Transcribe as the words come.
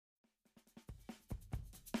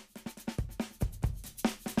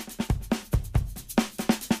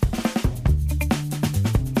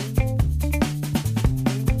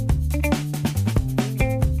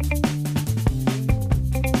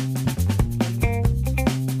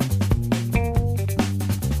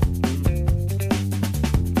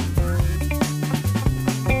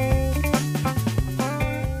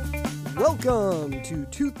welcome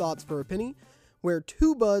to Two Thoughts for a Penny, where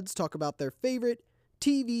two buds talk about their favorite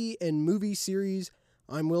TV and movie series.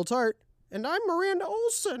 I'm Will Tart. And I'm Miranda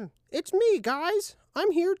Olson. It's me, guys.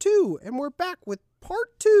 I'm here too, and we're back with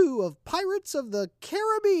part 2 of Pirates of the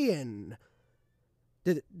Caribbean.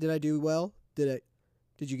 Did I do well? Did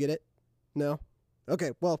you get it? No?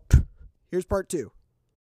 Okay, well, here's part 2.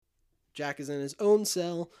 Jack is in his own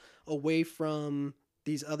cell, away from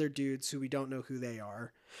these other dudes who we don't know who they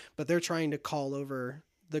are, but they're trying to call over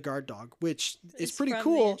the guard dog, which is pretty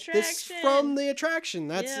cool. This is from the attraction.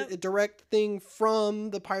 That's a direct thing from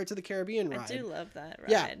the Pirates of the Caribbean ride. I do love that ride.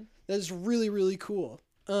 Yeah, that's really, really cool.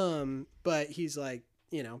 But he's like,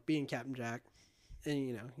 being Captain Jack,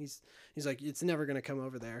 and he's like, it's never gonna come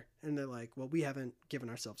over there. And they're like, well, we haven't given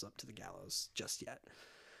ourselves up to the gallows just yet.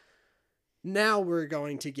 Now we're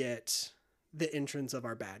going to get the entrance of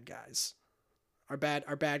our bad guys. Our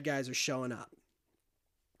bad guys are showing up.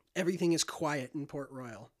 Everything is quiet in Port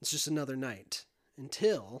Royal. It's just another night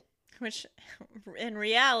until... Which, in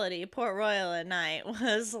reality, Port Royal at night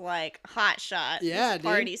was like hot shot. Yeah, dude.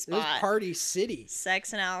 Party spot. It was party city.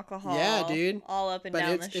 Sex and alcohol. Yeah, dude. All up and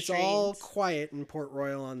down the streets. It's all quiet in Port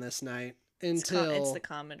Royal on this night until... It's the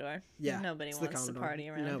Commodore. Yeah. Nobody wants to party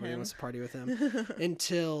around him. Nobody wants to party with him.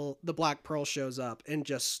 Until the Black Pearl shows up and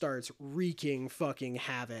just starts wreaking fucking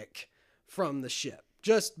havoc from the ship.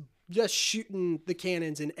 Just shooting the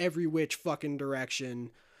cannons in every which fucking direction,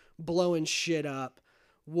 blowing shit up,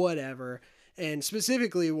 whatever. And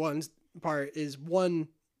specifically one part is one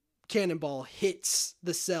cannonball hits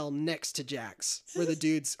the cell next to Jack's, where the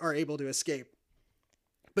dudes are able to escape.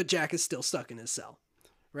 But Jack is still stuck in his cell,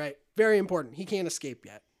 right? Very important. He can't escape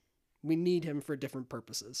yet. We need him for different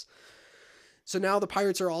purposes. So now the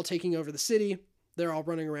pirates are all taking over the city. They're all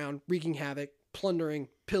running around, wreaking havoc, plundering,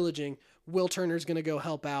 pillaging. Will Turner's gonna go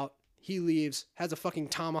help out. He leaves, has a fucking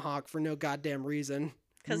tomahawk for no goddamn reason.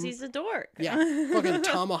 Because he's a dork. Yeah, fucking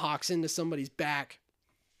tomahawks into somebody's back.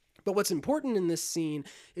 But what's important in this scene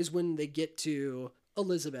is when they get to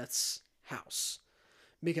Elizabeth's house.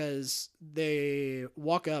 Because they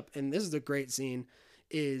walk up, and this is a great scene,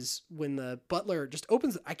 is when the butler just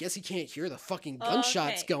opens... I guess he can't hear the fucking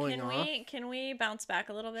gunshots going off. Can we bounce back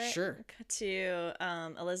a little bit? Sure. To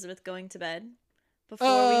Elizabeth going to bed?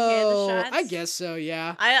 Before we hear the shots? I guess so,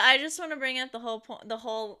 yeah. I just want to bring up the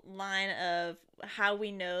whole line of how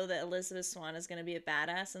we know that Elizabeth Swann is going to be a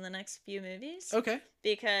badass in the next few movies. Okay.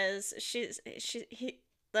 Because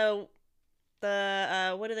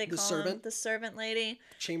what do they call servant? The servant lady.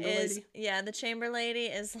 Chamber lady? Yeah, the chamber lady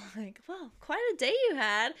is like, well, quite a day you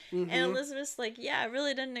had. Mm-hmm. And Elizabeth's like, yeah, I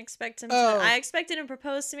really didn't expect him to. I expected him to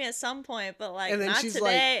propose to me at some point, but like, not today.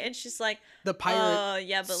 Like, and she's like, the pirate.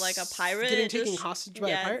 Yeah, but like a pirate. Getting taken hostage by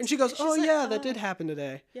a pirate? And she goes, that did happen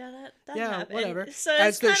today. Yeah, that happened. Whatever. So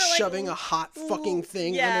as they're shoving a hot fucking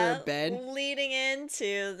thing under her bed. Leading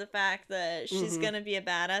into the fact that she's going to be a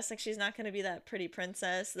badass. Like, she's not going to be that pretty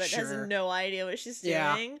princess that has no idea what she's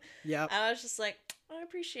doing. Yeah. I was just like, I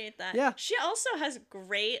appreciate that. Yeah. She also has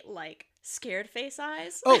great, like, scared face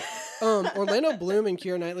eyes. Orlando Bloom and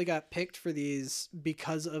Keira Knightley got picked for these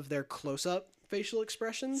because of their close-up facial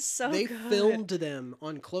expressions. They filmed them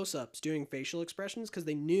on close-ups doing facial expressions because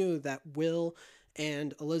they knew that Will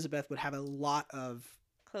and Elizabeth would have a lot of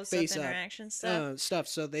close-up interaction stuff.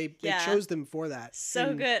 So they chose them for that.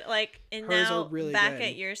 So good. Like, and now really back good.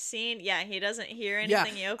 At your scene, he doesn't hear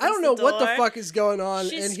anything. He opens I don't know the door. what the fuck is going on.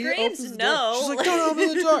 She and screams, he opens the door. She's like, don't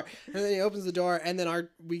open the door. And then he opens the door, and then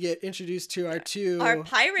we get introduced to our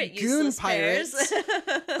pirate goon pirates.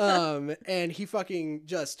 And he fucking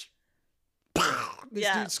just this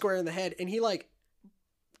dude square in the head, and he like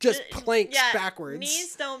just planks backwards.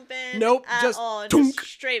 Knees don't bend. Nope, just all. Just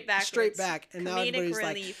straight backwards. Straight back. And now everybody's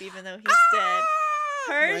relief, like, even though he's dead.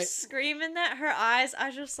 Her screaming that, her eyes, I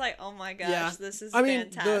was just like, oh my gosh, this is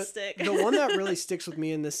fantastic. The one that really sticks with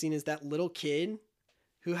me in this scene is that little kid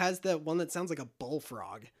who has that one that sounds like a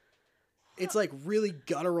bullfrog. It's like really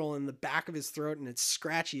guttural in the back of his throat, and it's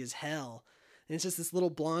scratchy as hell. And it's just this little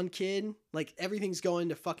blonde kid, like everything's going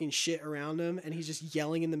to fucking shit around him, and he's just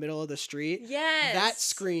yelling in the middle of the street. Yes. That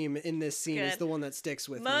scream in this scene is the one that sticks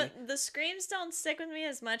with me. The screams don't stick with me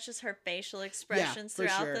as much as her facial expressions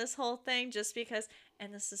throughout this whole thing, just because,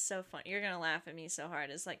 and this is so fun, you're going to laugh at me so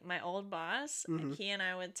hard, is like my old boss, he and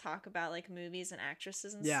I would talk about like movies and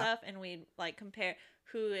actresses and stuff, and we'd like compare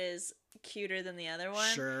who is cuter than the other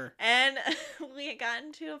one. Sure. And we had gotten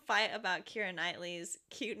into a fight about Keira Knightley's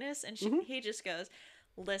cuteness, and he just goes,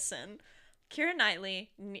 listen, Keira Knightley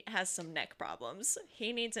has some neck problems.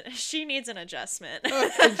 She needs an adjustment.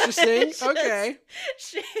 Interesting. Okay.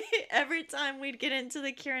 Every time we'd get into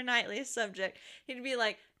the Keira Knightley subject, he'd be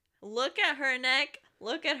like, Look at her neck.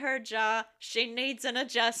 Look at her jaw. She needs an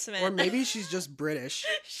adjustment. Or maybe she's just British.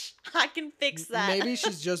 I can fix that. Maybe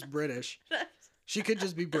she's just British. She could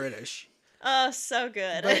just be British. Oh, so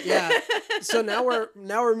good. But yeah. So now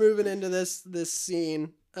we're moving into this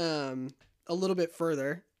scene a little bit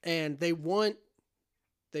further, and they want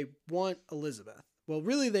Elizabeth. Well,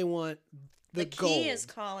 really they want the gold. The key is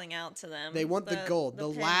calling out to them. They want the gold, the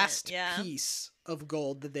last yeah. piece of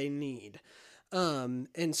gold that they need.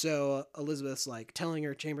 And so Elizabeth's like telling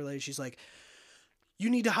her chamberlain, she's like, you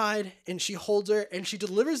need to hide. And she holds her and she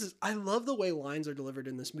delivers this. I love the way lines are delivered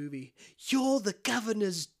in this movie. You're the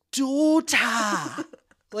governor's daughter.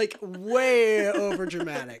 Like way over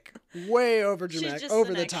dramatic. Way over dramatic. She's just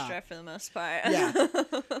over an the extra top. for the most part. Yeah.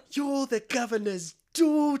 You're the governor's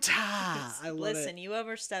daughter. I love Listen, it. you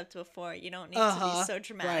overstepped before. You don't need to be so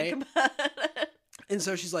dramatic right. about it. And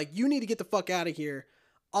so she's like, you need to get the fuck out of here.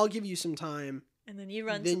 I'll give you some time. And then you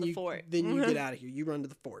run to the fort. Then you get out of here. You run to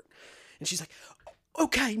the fort. And she's like,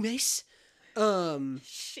 okay, miss.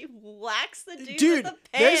 She whacks the dude with the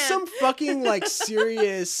pan. There's some fucking like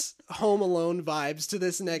serious Home Alone vibes to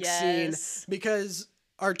this next scene, because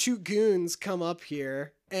our two goons come up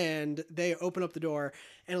here and they open up the door,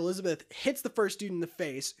 and Elizabeth hits the first dude in the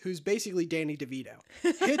face, who's basically Danny DeVito.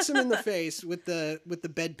 Hits him in the face with the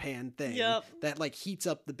bedpan thing that like heats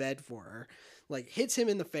up the bed for her. Like hits him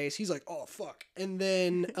in the face. He's like, oh fuck. And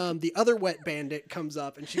then the other wet bandit comes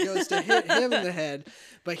up and she goes to hit him in the head,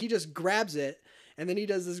 but he just grabs it, and then he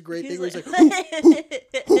does this great thing where he's like,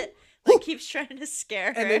 hoo, like keeps trying to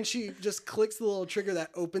scare her. And then she just clicks the little trigger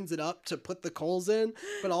that opens it up to put the coals in,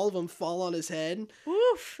 but all of them fall on his head.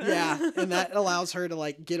 Woof. Yeah, and that allows her to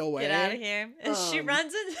like get away. Get out of here. And she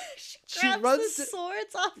runs in. She grabs the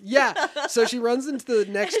swords off. Yeah, so she runs into the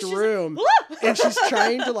next room, and she's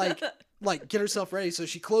trying to like get herself ready. So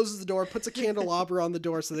she closes the door, puts a candelabra on the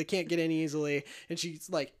door so they can't get in easily, and she's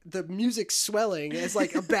like, the music's swelling. It's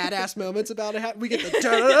like a badass moment's about to happen. We get the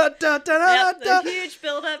da da da da da, the huge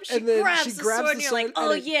build up. She and then grabs she the grabs sword, the and you're sword, like,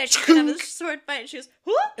 oh and yeah, she's gonna have a sword fight. And she goes,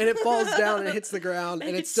 whoop, and it falls down and it hits the ground,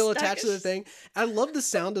 and it's still stuck. attached to the thing. I love the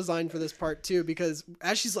sound design for this part too, because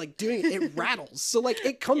as she's like doing it, it rattles. So like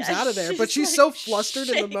it comes out of there, but she's like so flustered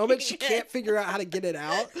in the moment she shaking can't figure out how to get it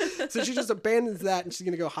out. So she just abandons that and she's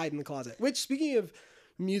gonna go hide in the closet. Which, speaking of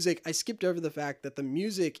music, I skipped over the fact that the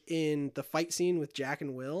music in the fight scene with Jack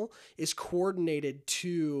and Will is coordinated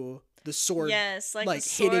to the sword, like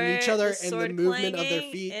sword, hitting each other and the movement of their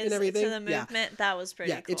feet and everything. To the movement, that was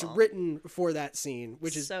pretty cool. It's written for that scene,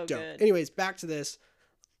 which is so dope. Good. Anyways, back to this.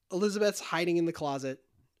 Elizabeth's hiding in the closet.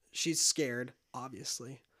 She's scared,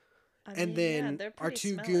 obviously. And then our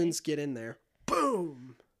two goons get in there.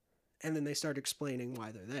 Boom! And then they start explaining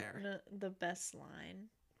why they're there. The best line.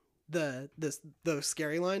 The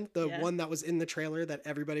scary line, the one that was in the trailer that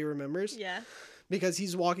everybody remembers. Yeah. Because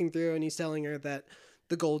he's walking through and he's telling her that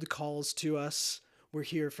the gold calls to us. We're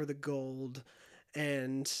here for the gold.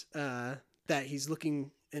 And that he's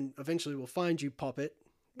looking, and eventually we'll find you, puppet.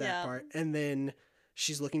 That part. And then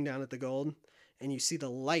she's looking down at the gold, and you see the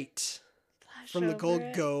light from the gold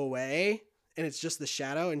go away, and it's just the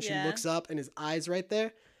shadow, and she looks up and his eyes right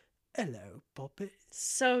there. Hello, puppet.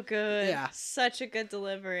 So good. Yeah. Such a good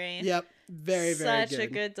delivery. Yep. Very, very good. Such a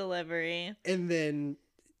good delivery. And then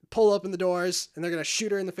pull open the doors, and they're going to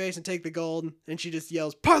shoot her in the face and take the gold, and she just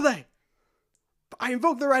yells, "Parley! I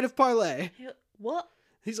invoke the right of parley." What?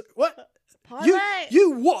 He's like, "What? Parlay.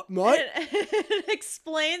 You what, mate?" It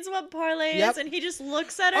explains what parlay is, and he just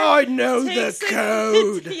looks at her. I know the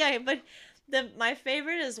code. Yeah, but my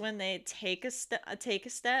favorite is when they take a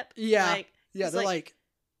step. Yeah. They're like,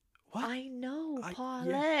 what? I know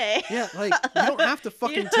parlay. Yeah, like, you don't have to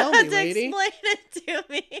fucking tell me, lady. Explain it to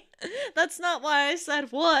me. That's not why I said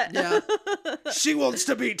what. Yeah. She wants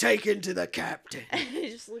to be taken to the captain. And he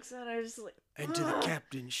just looks at her, just like, and to the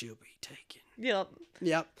captain she'll be taken.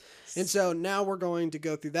 Yep. And so now we're going to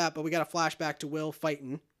go through that, but we got a flashback to Will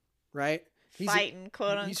fighting, right?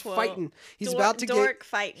 Quote unquote. He's fighting. He's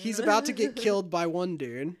about to get killed by one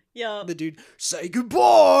dude. Yeah. The dude, say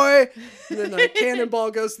goodbye. And then a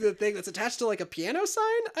cannonball goes through the thing that's attached to like a piano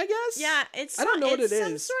sign, I guess. Yeah, I don't know what it is.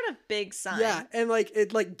 Some sort of big sign. Yeah, and like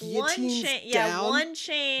it like guillotines down. Yeah, one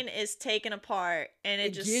chain is taken apart and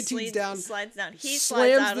it just slides down. He slams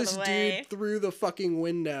slides out this of the way. dude through the fucking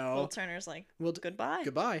window. Will Turner's like, goodbye.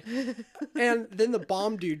 Goodbye. And then the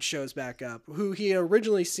bomb dude shows back up, who he had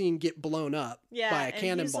originally seen get blown up by a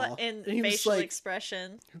cannonball. And he was facial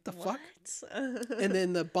expression. What the fuck? And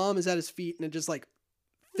then the bomb is at his feet and it just like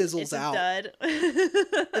fizzles out. Dud.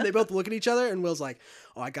 And they both look at each other and Will's like,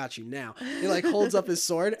 "Oh, I got you now." He like holds up his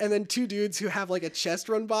sword, and then two dudes who have like a chest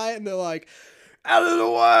run by and they're like, out of the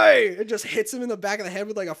way. It just hits him in the back of the head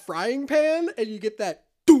with like a frying pan, and you get that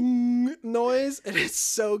doom noise, and it's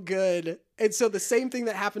so good. And so the same thing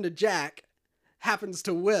that happened to Jack happens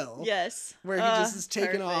to Will. Yes. Where he just is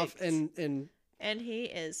taken off and he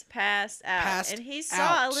is passed out. Passed and he saw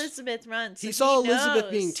out. Elizabeth run. So he saw knows. Elizabeth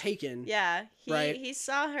being taken. Yeah. Right? He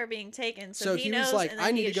saw her being taken. So he knows, was like, and then I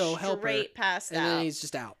need to go help her. Passed and out. then he's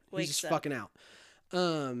just out. He's just fucking out.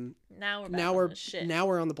 Now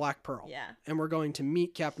we're on the Black Pearl. Yeah. And we're going to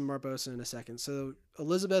meet Captain Barbossa in a second. So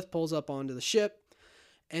Elizabeth pulls up onto the ship,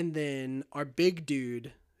 and then our big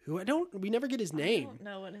dude, who we never get his name. I don't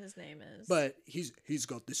know what his name is. But he's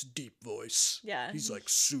got this deep voice. Yeah. He's like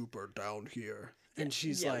super down here. And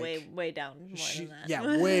she's like way down more than that.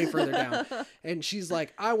 Yeah, way further down. And she's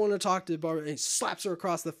like, I want to talk to Barbara, and he slaps her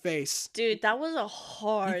across the face. Dude, that was a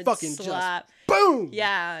hard fucking slap. Boom!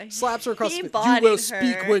 Yeah. Slaps her across the face. You will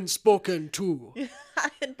speak when spoken to.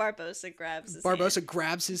 And Barbossa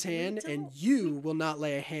grabs his hand, and you will not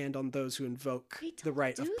lay a hand on those who invoke the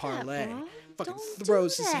right of parley. Fucking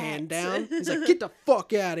throws his hand down. He's like, get the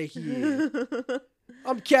fuck out of here.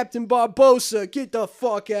 I'm Captain Barbossa. Get the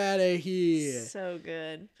fuck out of here. So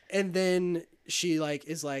good. And then she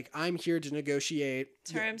is like, I'm here to negotiate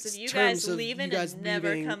terms of you guys leaving and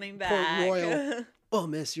never coming back. Port Royal. Oh,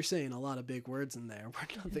 miss, you're saying a lot of big words in there.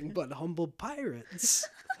 We're nothing but humble pirates.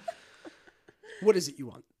 What is it you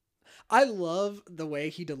want? I love the way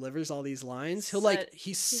he delivers all these lines.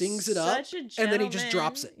 He sings it up and then he just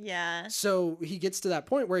drops it. Yeah. So he gets to that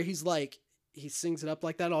point where he sings it up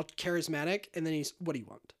like that, all charismatic, and then what do you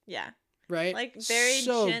want? Yeah. Right? Like very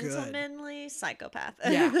gentlemanly psychopath.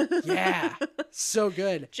 Yeah. So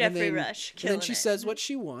good. Jeffrey Rush. And then she says what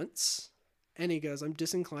she wants, and he goes, I'm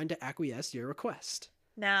disinclined to acquiesce your request.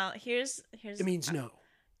 Now, here's it means no.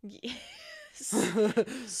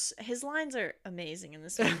 His lines are amazing in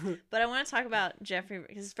this one, but I want to talk about Jeffrey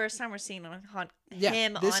because it's the first time we're seeing him on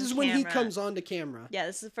camera. This is when he comes on to camera. Yeah,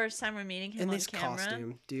 this is the first time we're meeting him on camera. This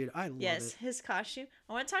costume, dude, I love it. Yes, his costume.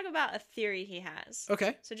 I want to talk about a theory he has.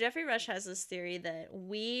 Okay. So Jeffrey Rush has this theory that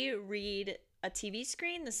we read a TV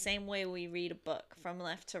screen the same way we read a book, from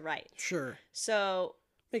left to right. Sure. So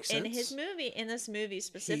makes sense. In this movie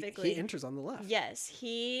specifically, he enters on the left. Yes,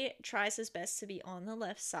 he tries his best to be on the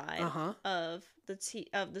left side of the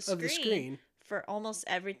screen for almost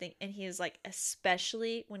everything, and he was like,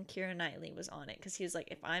 especially when Keira Knightley was on it, because he was like,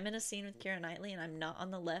 if I'm in a scene with Keira Knightley and I'm not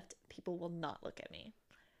on the left, people will not look at me.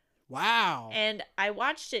 Wow. And I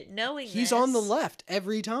watched it knowing he's on the left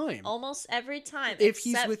every time. Almost every time. If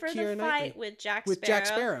he's with for Keira the Knightley. fight with Jack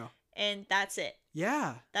Sparrow. And that's it.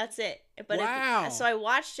 Yeah. That's it. But wow. So I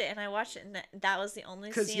watched it, and that was the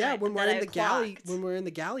only scene. Because when we're in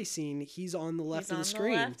the galley scene, he's on the left of the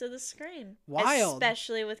screen. He's on the left of the screen. Wild.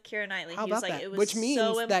 Especially with Keira Knightley. How about that? It was which means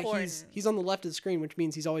so that important. he's on the left of the screen, which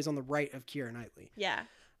means he's always on the right of Keira Knightley. Yeah.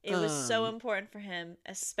 It was so important for him,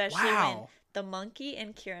 especially when the monkey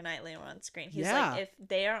and Keira Knightley were on screen. He's like, if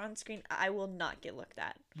they are on screen, I will not get looked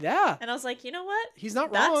at. Yeah. And I was like, you know what? He's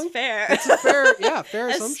not wrong. That's fair. It's a fair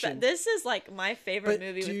assumption. This is like my favorite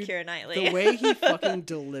movie with Keira Knightley. The way he fucking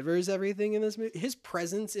delivers everything in this movie, his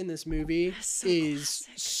presence in this movie is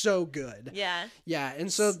so good. Yeah. Yeah.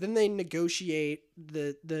 And so then they negotiate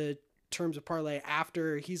the terms of parlay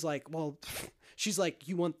after he's like, well, she's like,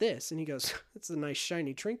 you want this? And he goes, it's a nice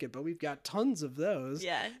shiny trinket, but we've got tons of those.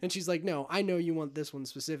 Yeah. And she's like, no, I know you want this one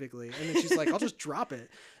specifically. And then she's like, I'll just drop it.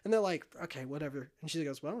 And they're like, okay, whatever. And she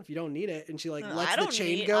goes, well, if you don't need it. And she lets the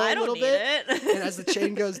chain go a little bit. And as the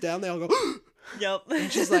chain goes down, they all go, yep.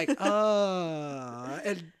 And she's like, and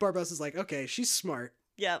Barbossa's like, okay, she's smart.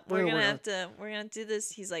 Yep. We're gonna do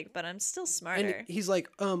this. He's like, but I'm still smarter. And he's like,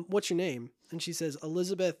 what's your name? And she says,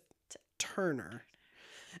 Elizabeth Turner.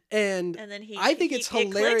 And then I think it's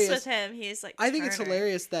hilarious. It clicks with him. He's like, I think it's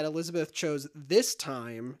hilarious that Elizabeth chose this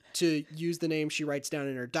time to use the name she writes down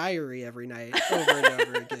in her diary every night over and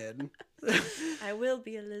over again. I will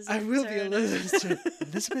be Elizabeth. I will be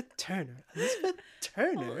Elizabeth Turner. Elizabeth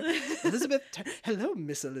Turner. Elizabeth Turner. Hello,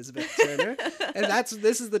 Miss Elizabeth Turner. And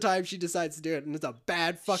this is the time she decides to do it, and it's a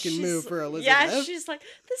bad fucking move for Elizabeth. Yeah, she's like,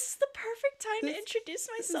 this is the perfect time to introduce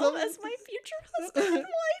myself as my future husband and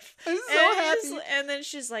wife. I'm so happy. And then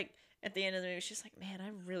she's like, at the end of the movie, she's like, man,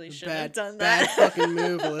 I really shouldn't have done that. Bad fucking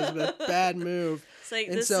move, Elizabeth. Bad move. It's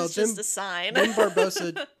like, this is just a sign. Then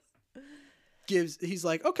Barbossa he's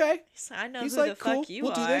like, okay. I know who the fuck you are.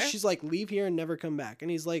 We'll do this. She's like, leave here and never come back. And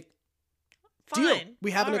he's like, fine. Deal.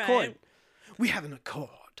 We have an accord. We have an accord.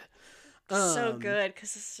 So good,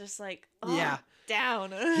 because it's just like, yeah,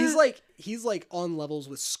 down. He's like on levels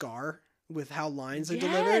with Scar with how lines are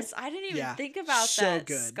delivered. Yes, I didn't even think about that.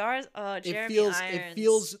 Good. Scars. Oh, Jeremy Irons. It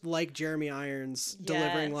feels like Jeremy Irons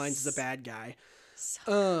delivering lines as a bad guy.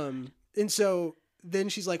 So and so then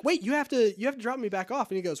she's like, "Wait, you have to drop me back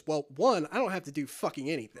off." And he goes, "Well, 1, I don't have to do fucking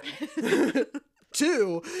anything.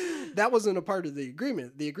 2, that wasn't a part of the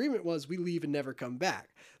agreement. The agreement was we leave and never come back.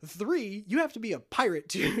 3, you have to be a pirate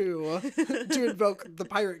to invoke the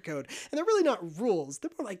pirate code. And they're really not rules.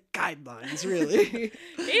 They're more like guidelines, really."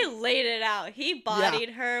 He laid it out. He bodied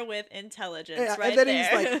her with intelligence right and then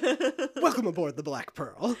there. He's like, "Welcome aboard the Black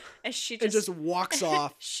Pearl." And she just walks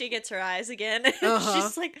off. She gets her eyes again.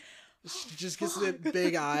 She's like, she just gets the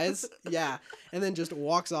big eyes. Yeah. And then just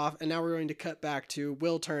walks off. And now we're going to cut back to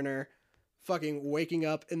Will Turner fucking waking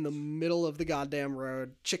up in the middle of the goddamn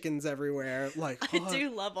road, chickens everywhere. Like, I do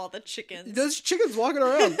love all the chickens. There's chickens walking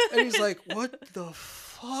around, and he's like, "What the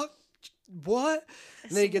fuck? What?"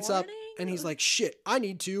 And then he gets up, and he's like, "Shit, I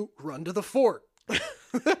need to run to the fort."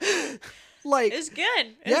 Like, it's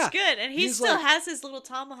good. It's good, and he still has his little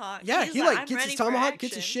tomahawk. Yeah, he like gets his tomahawk,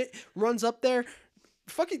 gets his shit, runs up there.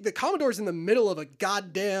 Fucking the Commodore's in the middle of a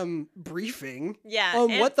goddamn briefing. Yeah.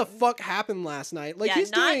 On what the fuck happened last night. Like,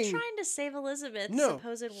 he's not trying to save Elizabeth,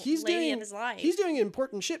 supposed lady of his life. He's doing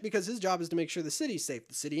important shit because his job is to make sure the city's safe.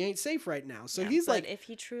 The city ain't safe right now. So he's like, if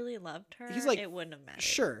he truly loved her, he's like, it wouldn't have mattered.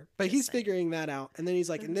 Sure. But he's figuring that out. And then he's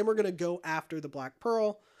like, and then we're gonna go after the Black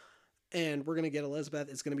Pearl and we're gonna get Elizabeth.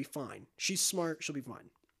 It's gonna be fine. She's smart, she'll be fine.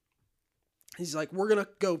 He's like, we're gonna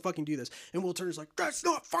go fucking do this. And Will Turner's like, that's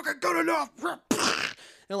not fucking good enough.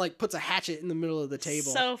 And like puts a hatchet in the middle of the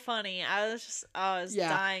table. So funny. I was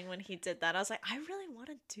dying when he did that. I was like, I really want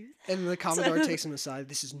to do that. And the Commodore takes him aside.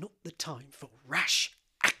 "This is not the time for rash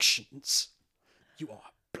actions. You are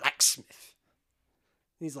a blacksmith."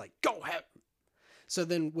 And he's like, "Go ahead." So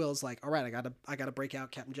then Will's like, "All right, I gotta break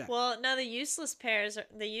out Captain Jack." Well, no, the useless pair is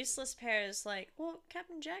like, well,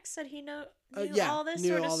 Captain Jack said he knew all this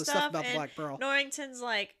sort of stuff about and Black Pearl. Norrington's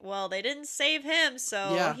like, well, they didn't save him,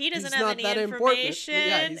 so he doesn't he's have not any that information.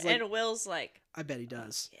 Yeah, he's like, and Will's like, I bet he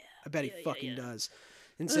does. Yeah, I bet he fucking does.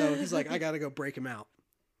 And so he's like, I gotta go break him out.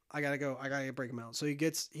 I gotta break him out. So he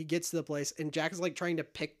gets to the place, and Jack is like trying to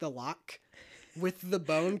pick the lock with the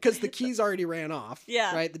bone because the keys already ran off.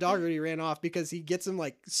 Yeah. Right? The dog already ran off because he gets him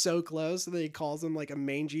like so close, and then he calls him like a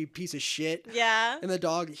mangy piece of shit. Yeah. And the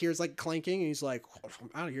dog hears like clanking, and he's like, "I'm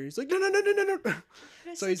out of here." He's like, no.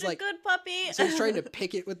 So he's like, good puppy. So he's trying to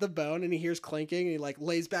pick it with the bone, and he hears clanking, and he like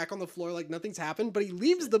lays back on the floor like nothing's happened, but he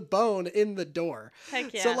leaves the bone in the door.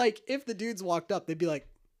 Heck yeah. So like if the dudes walked up, they'd be like,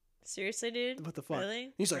 seriously, dude? What the fuck? Really?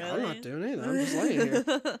 And he's like, really? I'm not doing anything. I'm just laying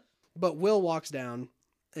here. But Will walks down,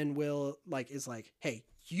 and Will like is like, "Hey,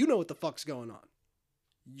 you know what the fuck's going on.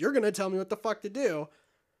 You're gonna tell me what the fuck to do.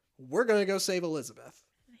 We're gonna go save Elizabeth."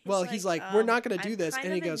 He's like, "We're not gonna do this."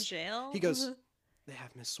 And he goes, "They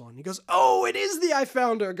have Miss Swan." He goes, "Oh, it is the I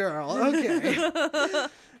found her girl. Okay." And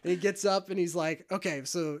he gets up and he's like, "Okay,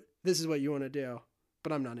 so this is what you want to do,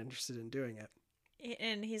 but I'm not interested in doing it."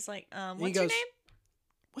 And he's like, what's your name?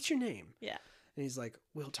 "What's your name?" Yeah. And he's like,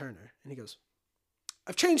 "Will Turner." And he goes,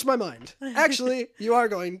 "I've changed my mind. Actually, we are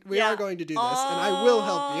going to do this, and I will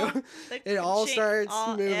help you." It all starts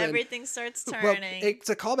moving. Everything starts turning. Well, it's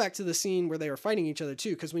a callback to the scene where they were fighting each other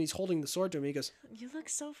too, because when he's holding the sword to him, he goes, "You look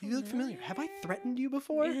so familiar. You look familiar. Have I threatened you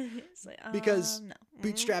before?" Like, because no.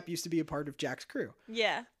 Bootstrap used to be a part of Jack's crew.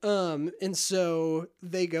 Yeah. And so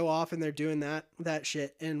they go off and they're doing that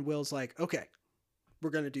shit, and Will's like, "Okay, we're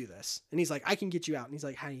gonna do this." And he's like, "I can get you out." And he's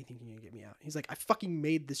like, "How do you think you're gonna get me out?" He's like, "I fucking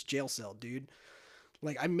made this jail cell, dude.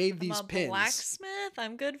 Like, I made these I'm a pins. Blacksmith.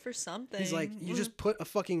 I'm good for something." He's like, "You just put a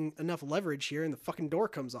fucking enough leverage here, and the fucking door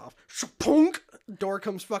comes off. Shapunk! Door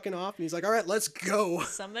comes fucking off." And he's like, "All right, let's go."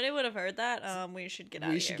 Somebody would have heard that. We should get out of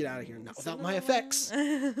here. We should get out of here. Not without my effects.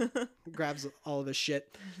 Grabs all of his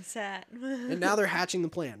shit. Sad. And now they're hatching the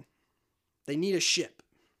plan. They need a ship.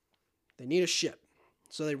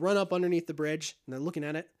 So they run up underneath the bridge, and they're looking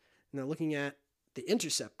at it, and they're looking at the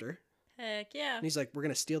Interceptor. Heck yeah. And he's like, "We're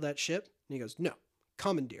going to steal that ship?" And he goes, "No,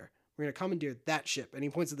 commandeer. We're going to commandeer that ship." And he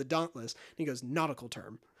points at the Dauntless, and he goes, "Nautical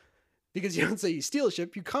term." Because you don't say you steal a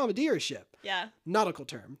ship, you commandeer a ship. Yeah. Nautical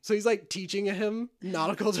term. So he's like teaching him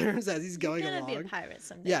nautical terms as he's going along. You're going to be a pirate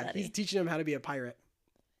someday, Yeah, buddy. he's teaching him how to be a pirate.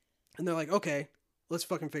 And they're like, "Okay, let's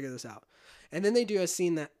fucking figure this out." And then they do a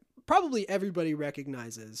scene that probably everybody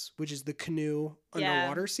recognizes, which is the canoe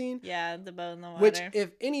underwater scene. Yeah, the boat in the water. Which,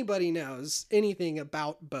 if anybody knows anything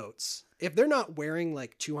about boats, if they're not wearing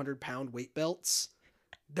like 200-pound weight belts,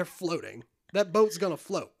 they're floating. That boat's gonna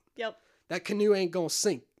float. Yep. That canoe ain't gonna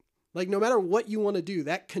sink. Like, no matter what you want to do,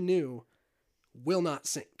 that canoe will not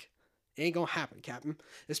sink. It ain't gonna happen, Captain.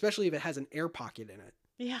 Especially if it has an air pocket in it.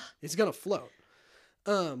 Yeah. It's gonna float.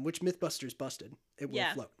 Which Mythbusters busted. It will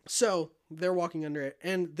float. So they're walking under it,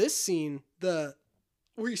 and this scene, where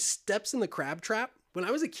he steps in the crab trap. When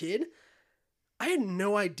I was a kid, I had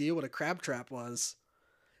no idea what a crab trap was,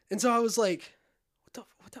 and so I was like,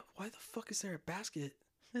 "What the? Why the fuck is there a basket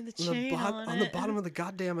on the bottom of the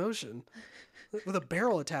goddamn ocean with a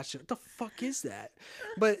barrel attached to it? What the fuck is that?"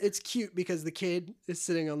 But it's cute because the kid is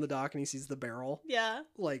sitting on the dock and he sees the barrel,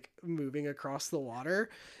 like moving across the water,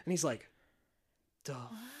 and he's like, "The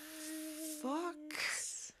fuck?"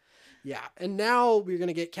 Yeah, and now we're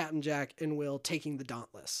gonna get Captain Jack and Will taking the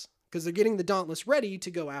Dauntless because they're getting the Dauntless ready to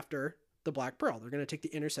go after the Black Pearl. They're gonna take the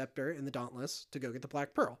Interceptor and the Dauntless to go get the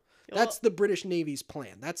Black Pearl. That's the British Navy's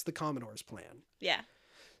plan. That's the Commodore's plan. Yeah.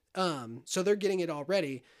 So they're getting it all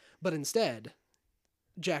ready, but instead,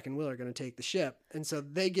 Jack and Will are gonna take the ship, and so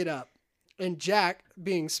they get up, and Jack,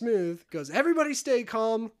 being smooth, goes, "Everybody stay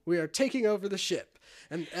calm. We are taking over the ship."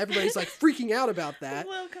 And everybody's like freaking out about that.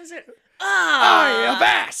 Will comes in. I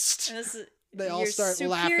avast! They all start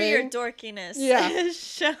laughing. Superior dorkiness is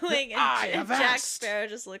showing. And Jack Sparrow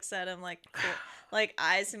just looks at him like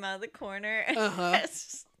eyes him out of the corner.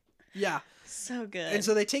 Yeah. So good. And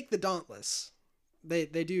so they take the Dauntless. They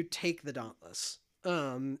do take the Dauntless.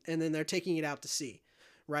 And then they're taking it out to sea,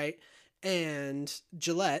 right? And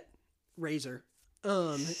Gillette, Razor,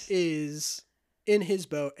 is in his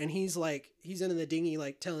boat, and he's in the dinghy,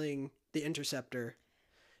 like telling the Interceptor,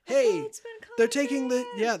 "Hey, they're taking the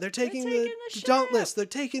Dauntless. They're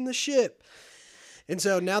taking the ship." And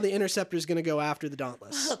so now the Interceptor is going to go after the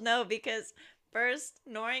Dauntless. Well, no, because first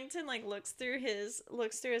Norrington looks through his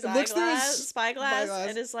spyglass,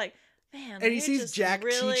 and is like, "Man," and he sees Jack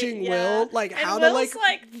teaching Will how to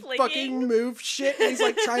fucking move shit, and he's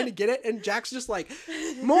like trying to get it, and Jack's just like,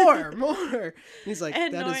 more. And he's like,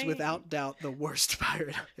 "That is without doubt the worst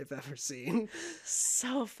pirate I've ever seen."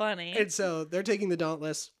 So funny. And so they're taking the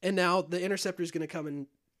Dauntless, and now the Interceptor is going to come and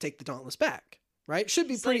take the Dauntless back. Right? Should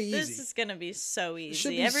be pretty easy. This is going to be so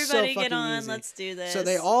easy. Everybody get on. Easy. Let's do this. So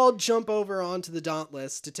they all jump over onto the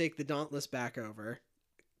Dauntless to take the Dauntless back over.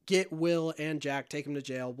 Get Will and Jack, take them to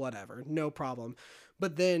jail, whatever. No problem.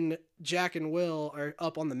 But then Jack and Will are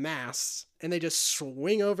up on the masts, and they just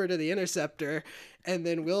swing over to the Interceptor, and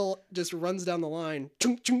then Will just runs down the line,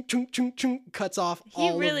 chunk, chunk, chunk, chunk, chunk, cuts off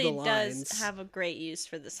all of the lines. He really does have a great use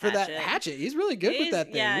for this hatchet. For that hatchet. He's really good with that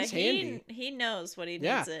thing. Yeah, he's handy. He knows what he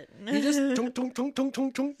needs it. He just chunk, chunk, chunk, chunk,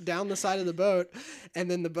 chunk, chunk, down the side of the boat, and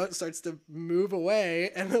then the boat starts to move away,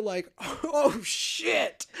 and they're like, "Oh,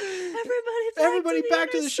 shit. Everybody back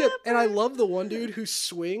to the ship." And I love the one dude who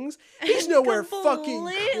swings. He's nowhere fucking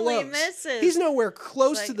close. Misses. He's nowhere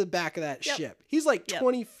close to the back of that ship. He's like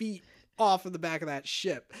 20 feet off of the back of that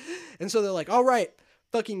ship. And so they're like, "All right,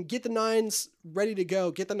 fucking get the 9s ready to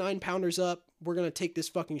go. Get the 9-pounders up. We're going to take this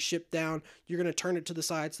fucking ship down. You're going to turn it to the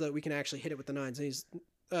side so that we can actually hit it with the 9s.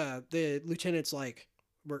 And the lieutenant's like,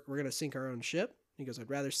 we're going to sink our own ship. He goes, "I'd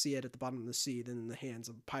rather see it at the bottom of the sea than in the hands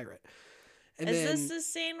of a pirate." And is this the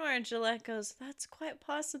scene where Gillette goes, "That's quite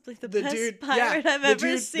possibly the best pirate I've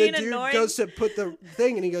ever seen"? The dude goes to put the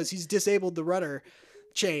thing, and he goes, "He's disabled the rudder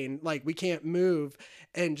chain. Like, we can't move."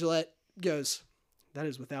 And Gillette goes, "That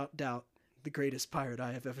is without doubt the greatest pirate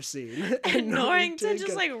I have ever seen." And Norrington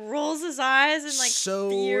just rolls his eyes in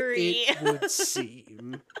fury. It would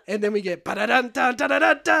seem. And then we get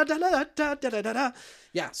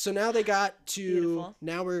yeah. So now they got to Beautiful.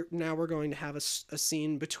 now we're going to have a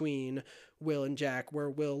scene between Will and Jack where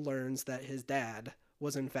Will learns that his dad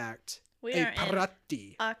was in fact a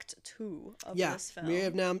pirati. Act 2 of this film. We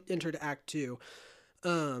have now entered Act 2.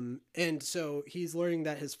 And so he's learning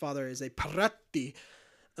that his father is a pirati.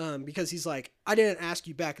 Because he's like, "I didn't ask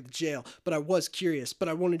you back at the jail, but I was curious, but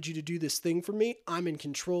I wanted you to do this thing for me. I'm in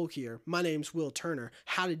control here. My name's Will Turner.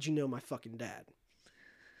 How did you know my fucking dad?"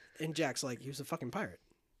 And Jack's like, "He was a fucking pirate.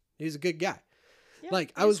 He was a good guy." Yeah,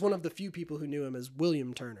 I was one of the few people who knew him as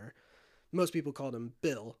William Turner. Most people called him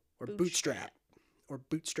Bill or Bootstrap or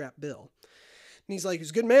Bootstrap Bill. And he's like,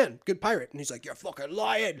 "He's a good man, good pirate." And he's like, "You're fucking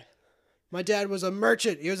lying. My dad was a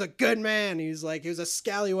merchant. He was a good man." He's like, "He was a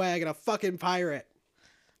scallywag and a fucking pirate."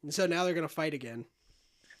 And so now they're going to fight again.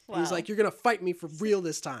 Wow. He's like, "You're going to fight me for real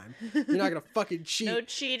this time. You're not going to fucking cheat. No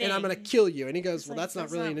cheating. And I'm going to kill you." And he goes, "Well, that's not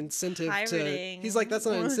really an incentive pirating. to..." He's like, "That's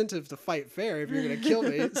not an incentive to fight fair if you're going to kill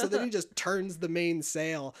me." So then he just turns the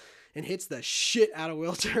mainsail and hits the shit out of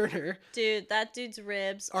Will Turner. Dude, that dude's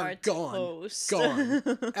ribs are gone. Toast. Gone.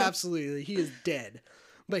 Absolutely. He is dead.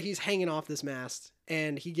 But he's hanging off this mast,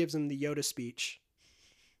 and he gives him the Yoda speech.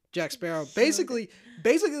 Jack Sparrow basically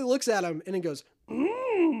looks at him and he goes,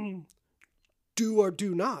 "Do or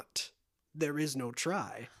do not. There is no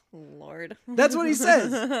try." Lord. That's what he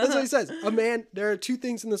says. That's what he says. There are two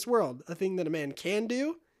things in this world. A thing that a man can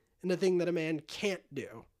do and a thing that a man can't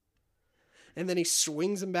do. And then he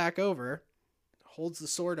swings him back over, holds the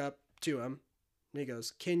sword up to him, and he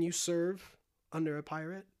goes, can you serve under a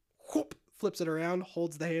pirate? Whoop, flips it around,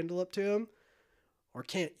 holds the handle up to him, or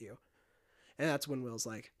can't you? And that's when Will's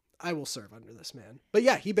like, I will serve under this man. But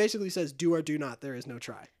yeah, he basically says, do or do not, there is no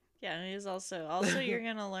try. Yeah, he's also you're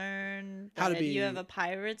going to learn how to be, you have a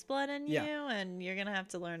pirate's blood in you, and you're going to have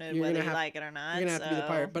to learn it whether you like it or not. You're going to have to be the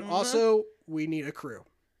pirate. But also, we need a crew.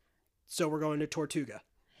 So we're going to Tortuga.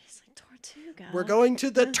 He's like, Tortuga? We're going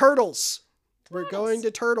to the Turtles. We're going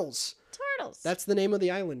to Turtles. Turtles. That's the name of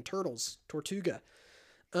the island, Turtles. Tortuga.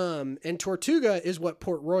 And Tortuga is what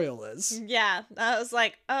Port Royal is. Yeah, I was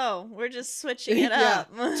like, oh, we're just switching it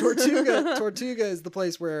up. Tortuga is the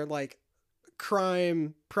place where like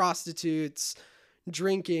crime, prostitutes,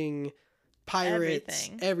 drinking, pirates,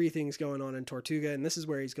 everything's going on in Tortuga, and this is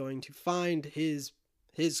where he's going to find his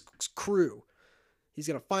crew. He's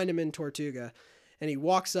gonna find him in Tortuga, and he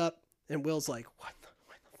walks up, and Will's like, where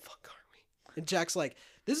the fuck are we? And Jack's like,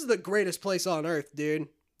 this is the greatest place on earth, dude.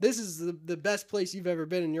 This is the best place you've ever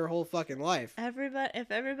been in your whole fucking life. If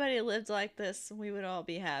everybody lived like this, we would all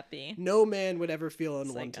be happy. No man would ever feel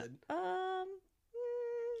unwanted.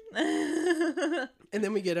 And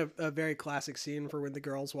then we get a very classic scene for when the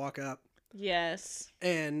girls walk up. Yes.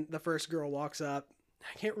 And the first girl walks up.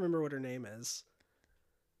 I can't remember what her name is.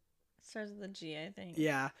 Starts with a G, I think.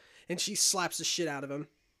 Yeah. And she slaps the shit out of him.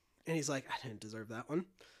 And he's like, I didn't deserve that one.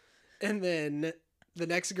 And then the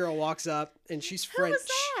next girl walks up, and she's French.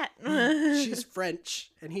 Who was that? She's French,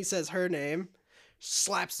 and he says her name,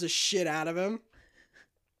 slaps the shit out of him.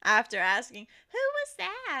 After asking, who was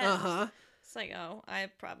that? Uh-huh. It's like, oh, I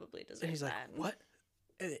probably deserve that. And he's like, what?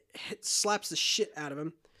 And it slaps the shit out of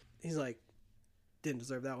him. He's like, didn't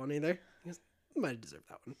deserve that one either. He goes, might have deserved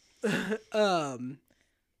that one.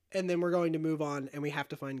 And then we're going to move on, and we have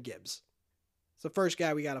to find Gibbs. It's the first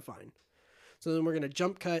guy we got to find. So then we're going to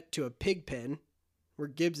jump cut to a pig pen where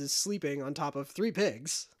Gibbs is sleeping on top of 3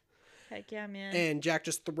 pigs. Heck yeah, man. And Jack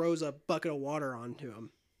just throws a bucket of water onto him.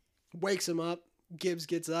 Wakes him up. Gibbs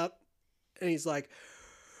gets up. And he's like,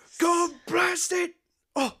 God blast it!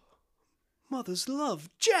 Oh, mother's love,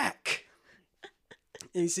 Jack!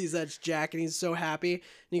 And he sees that's Jack, and he's so happy. And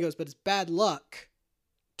he goes, but it's bad luck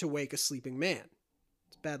to wake a sleeping man.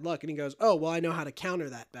 It's bad luck. And he goes, oh, well, I know how to counter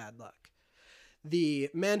that bad luck. The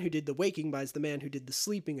man who did the waking buys the man who did the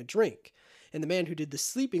sleeping a drink. And the man who did the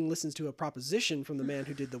sleeping listens to a proposition from the man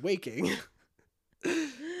who did the waking. And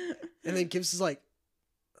then Gibbs is like,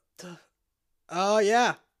 oh,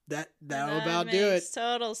 yeah, that'll about do it.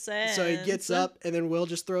 Total sense. So he gets up, and then Will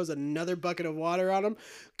just throws another bucket of water on him.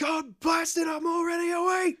 God blast it, I'm already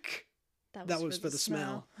awake. That was for the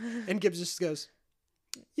smell. And Gibbs just goes,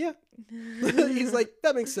 yeah. He's like,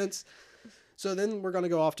 that makes sense. So then we're going to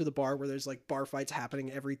go off to the bar where there's like bar fights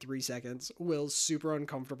happening every 3 seconds. Will's super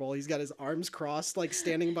uncomfortable. He's got his arms crossed, like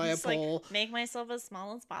standing by a pole. Like, make myself as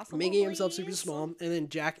small as possible. Making himself super small. And then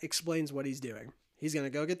Jack explains what he's doing. He's going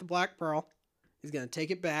to go get the Black Pearl. He's going to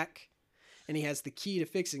take it back. And he has the key to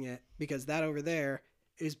fixing it because that over there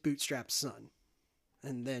is Bootstrap's son.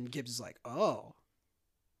 And then Gibbs is like, oh,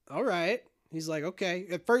 all right. He's like, okay.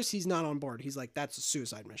 At first, he's not on board. He's like, that's a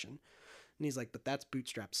suicide mission. And he's like, but that's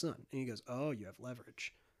Bootstrap's son. And he goes, oh, you have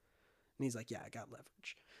leverage. And he's like, yeah, I got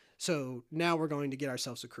leverage. So now we're going to get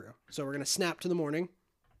ourselves a crew. So we're going to snap to the morning.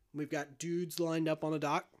 We've got dudes lined up on a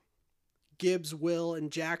dock. Gibbs, Will,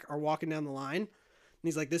 and Jack are walking down the line. And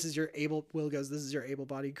he's like, Will goes, this is your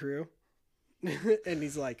able-bodied crew. And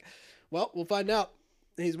he's like, well, we'll find out.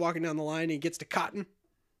 And he's walking down the line, and he gets to Cotton.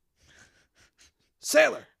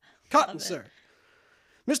 Sailor! Cotton, sir.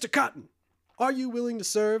 Mr. Cotton, are you willing to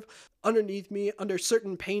serve underneath me under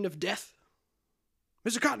certain pain of death?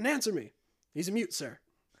 Mr. Cotton, answer me. He's a mute, sir.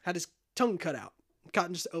 Had his tongue cut out.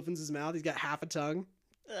 Cotton just opens his mouth. He's got half a tongue.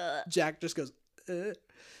 Jack just goes,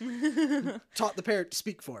 Taught the parrot to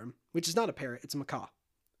speak for him, which is not a parrot. It's a macaw.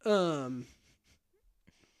 And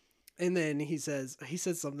then he says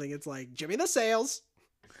something. It's like, Jimmy the sails.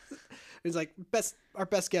 He's like, our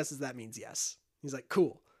best guess is that means yes. He's like,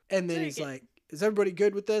 cool. And then he's like, is everybody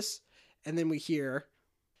good with this? And then we hear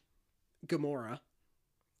Gamora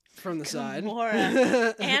from the side.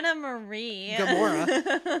 Anna Marie.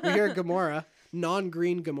 Gamora. We hear Gamora,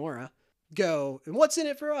 non-green Gamora, go, and what's in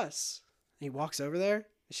it for us? And he walks over there.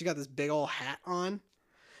 She got this big old hat on.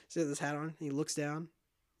 She has this hat on. And he looks down.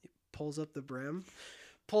 He pulls up the brim.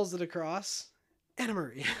 Pulls it across. Anna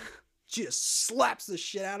Marie. She just slaps the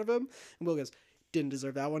shit out of him. And Will goes, didn't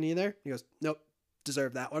deserve that one either. He goes, nope,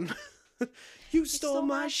 deserve that one. You stole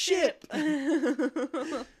my ship.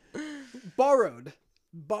 Borrowed,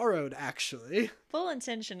 actually. Full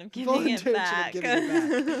intention of giving it back.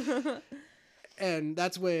 And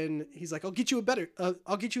that's when he's like, I'll get you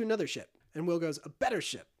another ship. And Will goes, a better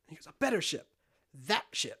ship. He goes, a better ship. That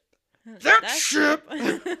ship. That ship.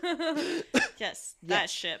 Yes, that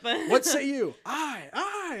ship. What say you?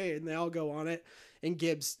 I. And they all go on it. And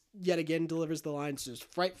Gibbs yet again delivers the lines, just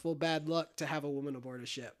frightful bad luck to have a woman aboard a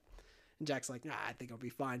ship. And Jack's like, I think I'll be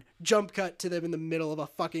fine. Jump cut to them in the middle of a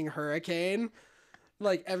fucking hurricane.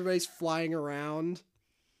 Like, everybody's flying around.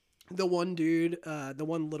 The one dude, the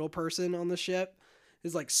one little person on the ship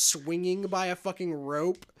is like swinging by a fucking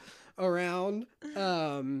rope around.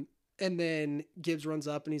 And then Gibbs runs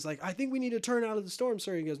up and he's like, I think we need to turn out of the storm,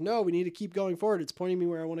 sir. And he goes, no, we need to keep going forward. It's pointing me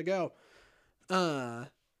where I want to go. And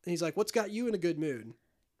he's like, what's got you in a good mood?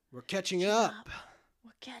 We're catching up.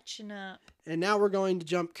 We're catching up. And now we're going to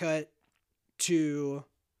jump cut to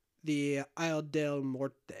the Isle del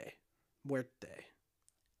Muerte.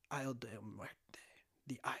 Isle del Muerte.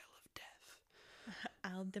 The Isle of Death.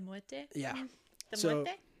 Isle de Muerte? Yeah.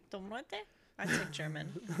 Muerte? De Muerte? I took German.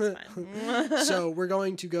 That's fine. So we're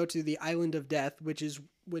going to go to the Island of Death, which is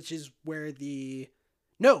where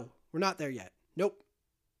No, we're not there yet. Nope.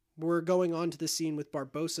 We're going on to the scene with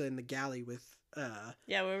Barbossa in the galley with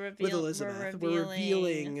with Elizabeth. We're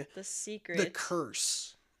revealing the secret. The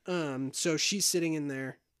curse. So she's sitting in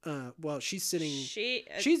there. She's sitting.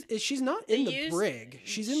 She's not in the brig.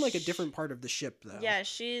 She's in like a different part of the ship, though. Yeah,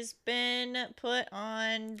 she's been put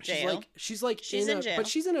on jail. She's in jail, but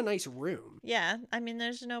she's in a nice room. Yeah, I mean,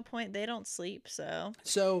 there's no point. They don't sleep, so.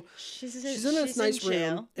 She's in a nice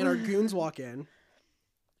room, and our goons walk in.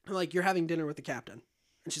 Like, you're having dinner with the captain,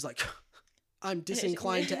 and she's like, I'm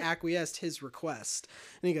disinclined to acquiesce his request,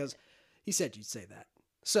 and he goes, he said you'd say that.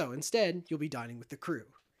 So instead, you'll be dining with the crew,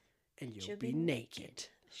 and you'll be naked.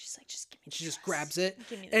 She's like, just give me. She just grabs it,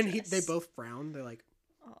 and they both frown. They're like,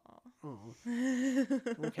 "Oh,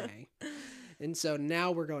 okay." And so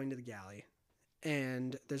now we're going to the galley,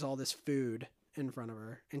 and there's all this food in front of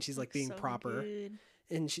her, and she's like being so proper, good.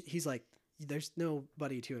 And he's like, "There's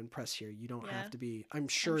nobody to impress here. You don't have to be. I'm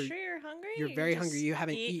sure you're hungry. You're very hungry. You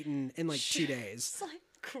haven't eaten in like 2 days." It's like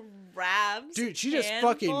grabs. Dude, she's just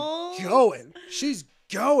fucking going. She's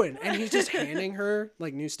going, and he's just handing her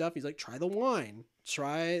like new stuff. He's like, try the wine,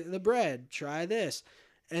 try the bread, try this,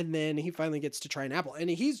 and then he finally gets to try an apple, and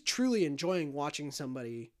he's truly enjoying watching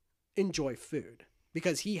somebody enjoy food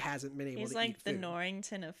because he hasn't been able to eat food. He's like the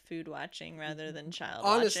Norrington of food watching rather than child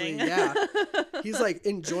watching. Honestly, yeah. He's like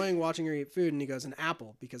enjoying watching her eat food, and he goes, an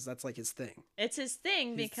apple, because that's like his thing. It's his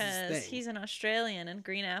thing because he's an Australian and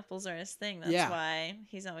green apples are his thing. That's why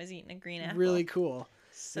he's always eating a green apple. Really cool.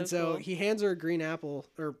 So he hands her a green apple,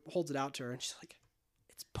 or holds it out to her, and she's like,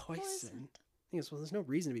 it's poison. He goes, well, there's no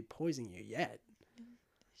reason to be poisoning you yet.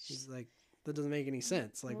 She's like, that doesn't make any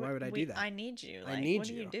sense. Like, why would I do that? I need you. Like, I need what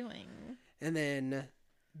you. What are you doing? And then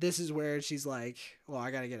this is where she's like, well,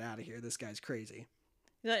 I got to get out of here. This guy's crazy.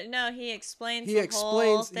 No, he explains the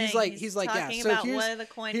whole thing. He's like, yeah. So about where the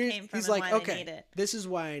coin came from, he's and like, why okay, they need it. This is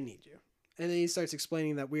why I need you. And then he starts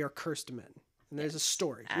explaining that we are cursed men. And there's a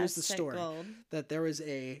story. Here's the story. Gold. That there was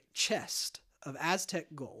a chest of Aztec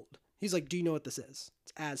gold. He's like, do you know what this is?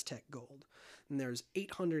 It's Aztec gold. And there's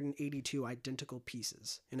 882 identical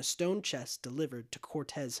pieces in a stone chest delivered to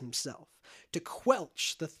Cortez himself to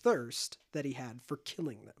quelch the thirst that he had for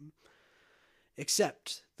killing them.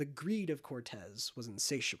 Except the greed of Cortez was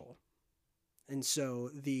insatiable. And so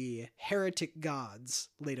the heretic gods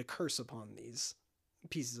laid a curse upon these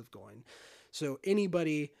pieces of coin. So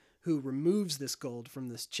anybody who removes this gold from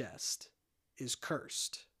this chest is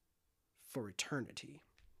cursed for eternity.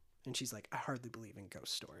 And she's like, I hardly believe in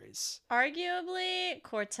ghost stories. Arguably,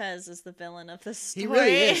 Cortez is the villain of this story. He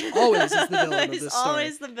really is. Always is the villain of this story. He's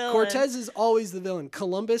always the villain. Cortez is always the villain.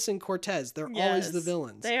 Columbus and Cortez, they're always the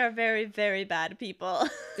villains. They are very, very bad people.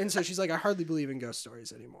 And so she's like, I hardly believe in ghost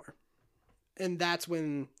stories anymore. And that's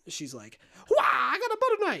when she's like, wah, I got a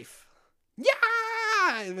butter knife. Yeah!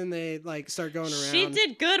 And then they like start going around. She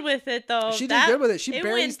did good with it, though. She did good with it. She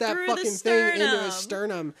buries that fucking thing into his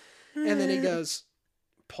sternum. And then he goes,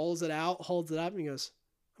 pulls it out, holds it up, and he goes,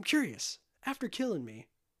 I'm curious. After killing me,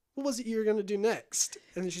 what was it you were going to do next?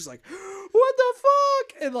 And then she's like, what the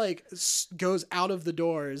fuck? And like goes out of the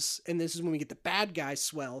doors. And this is when we get the bad guy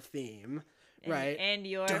swell theme, right? And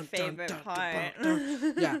your favorite part.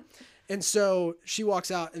 Yeah. And so she walks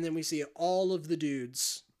out, and then we see all of the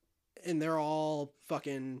dudes, and they're all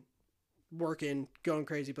fucking working, going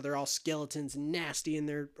crazy, but they're all skeletons and nasty, and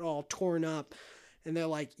they're all torn up. and they're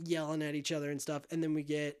like yelling at each other and stuff. And then we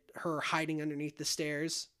get her hiding underneath the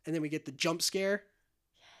stairs, and then we get the jump scare,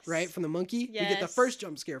 right, from the monkey. Yes. We get the first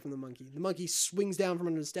jump scare from the monkey. The monkey swings down from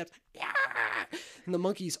under the steps, and the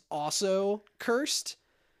monkey's also cursed.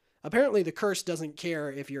 Apparently, the curse doesn't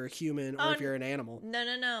care if you're a human or if you're an animal.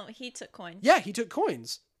 No. He took coins. Yeah, he took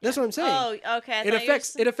coins. That's what I'm saying. Oh, okay.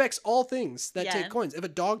 It affects all things that take coins. If a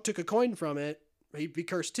dog took a coin from it, he'd be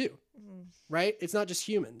cursed too, right? It's not just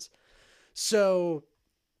humans. So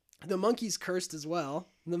the monkey's cursed as well.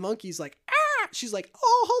 And the monkey's like, ah! She's like,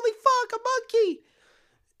 oh, holy fuck, a monkey!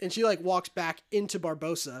 And she like walks back into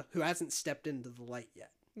Barbossa, who hasn't stepped into the light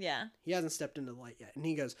yet. Yeah. He hasn't stepped into the light yet. And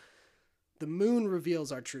he goes, the moon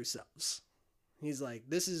reveals our true selves. He's like,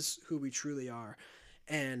 this is who we truly are.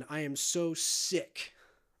 And I am so sick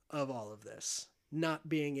of all of this. Not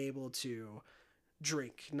being able to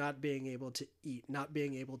drink, not being able to eat, not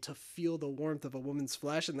being able to feel the warmth of a woman's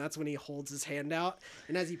flesh. And that's when he holds his hand out.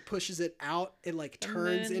 And as he pushes it out, it like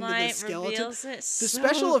turns into the skeleton. The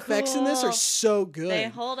special effects in this are so good. They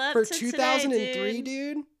hold up for to 2003, today,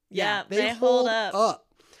 dude. Yeah, they hold up.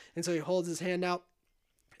 And so he holds his hand out.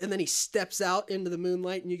 And then he steps out into the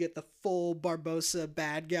moonlight, and you get the full Barbossa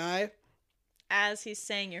bad guy. As he's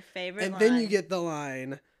saying your favorite line. And then you get the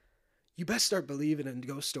line, you best start believing in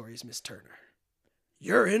ghost stories, Miss Turner.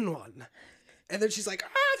 You're in one. And then she's like,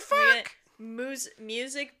 ah, fuck!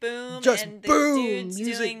 Music boom, just and the boom, dudes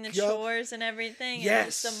doing the chores and everything.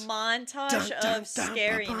 Yes. And it's a montage of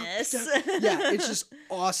scariness. Yeah, it's just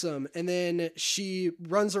awesome. And then she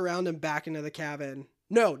runs around and back into the cabin.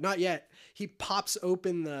 No, not yet. He pops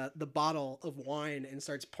open the bottle of wine and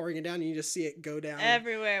starts pouring it down, and you just see it go down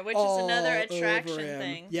everywhere, which is another attraction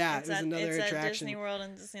thing. Yeah, it's another attraction. At Disney World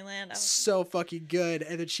and Disneyland. So fucking good.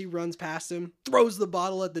 And then she runs past him, throws the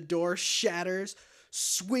bottle at the door, shatters,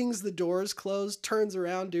 swings the doors closed, turns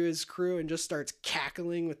around to his crew, and just starts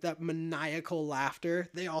cackling with that maniacal laughter.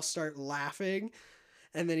 They all start laughing,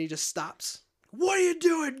 and then he just stops. What are you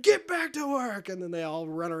doing? Get back to work! And then they all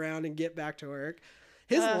run around and get back to work.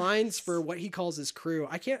 His lines for what he calls his crew,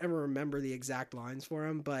 I can't ever remember the exact lines for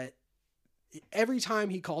him, but every time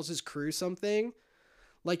he calls his crew something,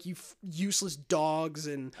 like you useless dogs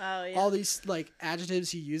and all these like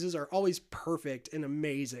adjectives he uses are always perfect and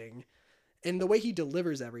amazing. And the way he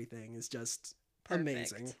delivers everything is just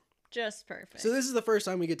amazing. Just perfect. So this is the first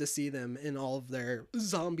time we get to see them in all of their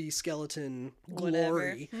zombie skeleton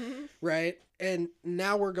glory, right? And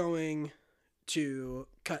now we're going to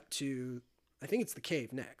cut to, I think it's the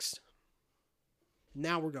cave next.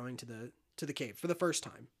 Now we're going to the cave for the first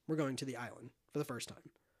time. We're going to the island for the first time.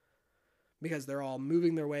 Because they're all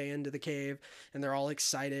moving their way into the cave, and they're all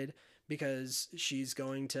excited because she's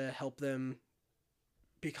going to help them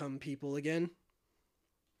become people again.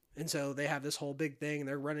 And so they have this whole big thing, and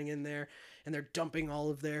they're running in there, and they're dumping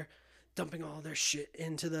all of their shit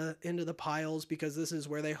into the piles, because this is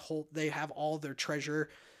where they have all their treasure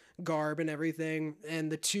garb and everything.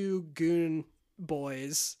 And the two goon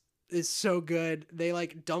boys is so good. They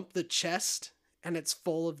like dump the chest, and it's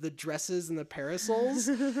full of the dresses and the parasols.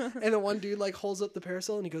 And the one dude like holds up the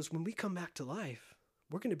parasol, and he goes, when we come back to life,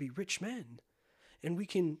 we're going to be rich men, and we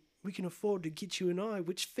can afford to get you an eye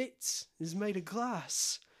which fits, is made of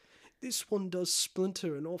glass. This one does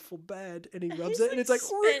splinter and awful bad. And he rubs it, and it's like,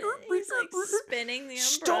 he's like spinning the umbrella.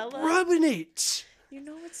 Stop rubbing it. You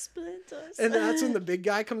know it splinters. And that's when the big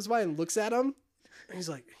guy comes by and looks at him. And he's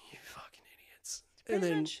like, you fucking idiots. And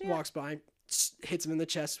then walks by, hits him in the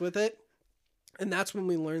chest with it. And that's when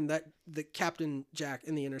we learn that the Captain Jack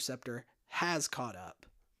and the Interceptor has caught up.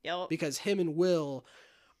 Yep. Because him and Will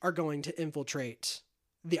are going to infiltrate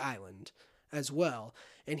the island as well.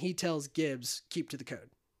 And he tells Gibbs, keep to the code.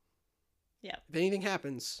 Yeah. If anything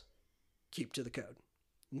happens, keep to the code.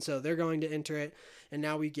 And so they're going to enter it. And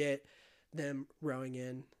now we get them rowing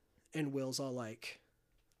in. And Will's all like,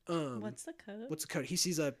 what's the code? What's the code? He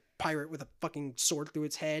sees a pirate with a fucking sword through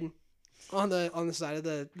its head on the side of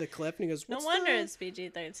the cliff. And he goes, no wonder it's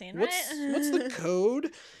PG-13, right? What's the code?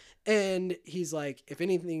 And he's like, if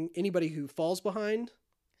anything, anybody who falls behind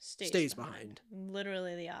stays behind.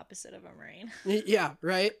 Literally the opposite of a Marine. Yeah,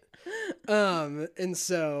 right? And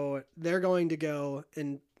so they're going to go,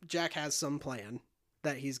 and Jack has some plan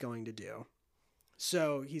that he's going to do.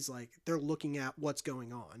 So he's like, they're looking at what's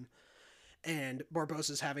going on. And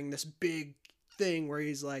Barbossa's having this big thing where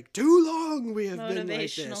he's like, too long we have been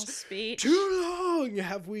like this. Speech. Too long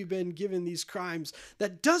have we been given these crimes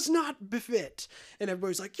that does not befit. And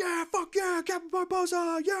everybody's like, yeah, fuck yeah, Captain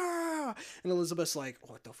Barbossa, yeah. And Elizabeth's like,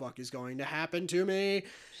 what the fuck is going to happen to me?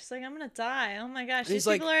 She's like, I'm gonna die. Oh my gosh, these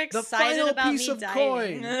people like, are excited the final about piece me of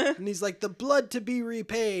dying. coin. And he's like, the blood to be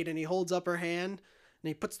repaid. And he holds up her hand and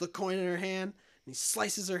he puts the coin in her hand and he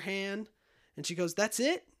slices her hand and she goes, that's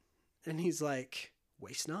it? And he's like,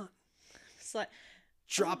 waste not. It's like,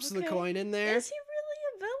 drops the okay. coin in there. Is he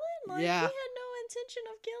really a villain? Like, yeah. he had no intention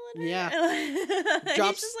of killing her. Yeah.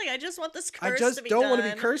 He's just like, I just want this curse to be done. I just don't want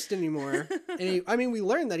to be cursed anymore. And we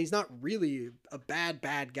learned that he's not really a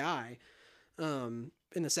bad guy in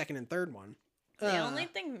the second and third one. The only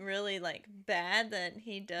thing really like bad that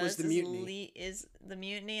he does is the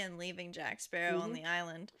mutiny and leaving Jack Sparrow on the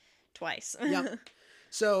island twice. Yep.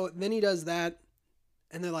 So then he does that,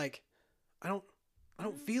 and they're like, I don't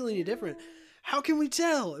feel any different. How can we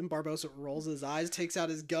tell? And Barbossa rolls his eyes, takes out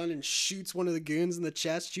his gun, and shoots one of the goons in the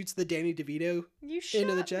chest, shoots the Danny DeVito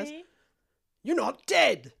into the chest. Me. You're not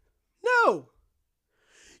dead. No.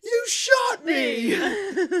 You shot me.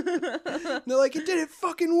 They're like, it didn't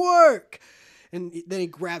fucking work. And then he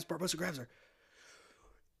Barbossa grabs her.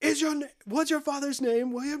 What's your father's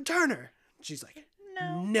name? William Turner. She's like,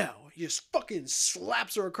 no. He just fucking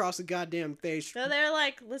slaps her across the goddamn face. So they're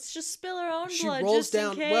like, let's just spill our own blood rolls just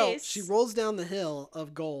in case. Well, she rolls down the hill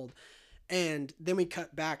of gold. And then we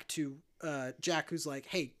cut back to Jack, who's like,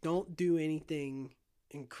 hey, don't do anything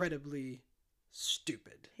incredibly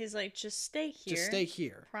stupid. He's like, just stay here. Just stay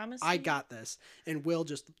here. Promise I got this. And Will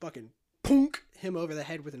just fucking punk him over the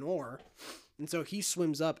head with an oar. And so he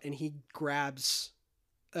swims up and he grabs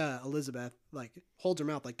Elizabeth, like holds her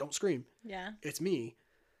mouth, like, don't scream. Yeah. It's me.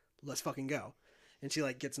 Let's fucking go. And she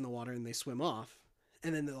like gets in the water and they swim off.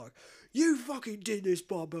 And then they're like, you fucking did this,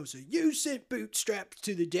 Barbossa. You sent Bootstrap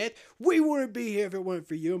to the death. We wouldn't be here if it weren't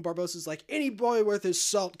for you. And Barbossa's like, any boy worth his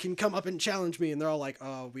salt can come up and challenge me. And they're all like,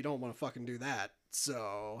 oh, we don't want to fucking do that.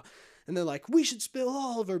 So, and they're like, we should spill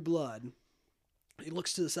all of her blood. He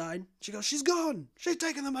looks to the side. She goes, she's gone. She's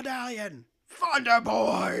taking the medallion. Find her,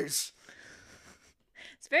 boys.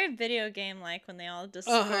 It's very video game like when they all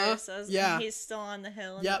disperse. Yeah. He's still on the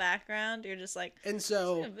hill in the background. You're just like, and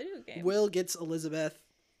so like a video game. Will gets Elizabeth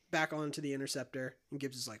back onto the interceptor, and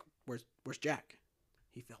Gibbs is like, where's Jack?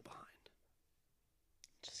 He fell behind.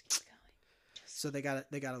 Just keep going. So they gotta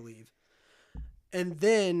leave. And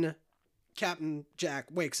then Captain Jack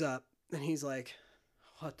wakes up and he's like,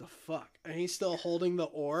 what the fuck? And he's still holding the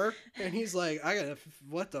oar. And he's like,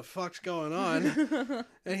 what the fuck's going on?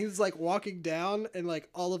 And he's like walking down and like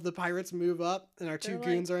all of the pirates move up and our two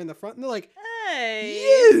goons are in the front. And they're like,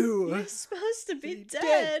 hey, you're supposed to be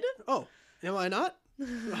dead. Oh, am I not?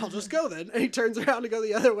 I'll just go then. And he turns around to go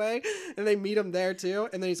the other way and they meet him there too.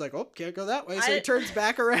 And then he's like, oh, can't go that way. So he turns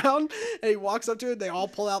back around and he walks up to it. They all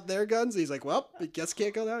pull out their guns. And he's like, well, I guess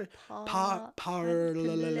can't go that way.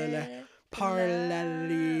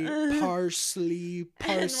 Parsley,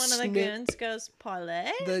 and one of the goons goes, parlay?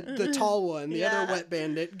 The tall one. The other wet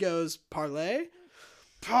bandit goes, parlay?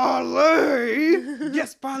 Parlay?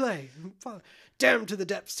 Yes, parlay. Damn to the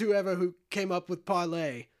depths who came up with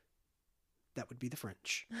parlay. That would be the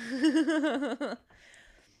French.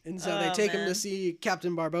 And so they take him to see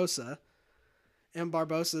Captain Barbossa. And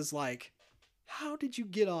Barbossa's like, how did you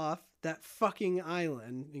get off that fucking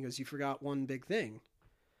island? He goes, you forgot one big thing.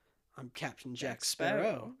 I'm Captain Jack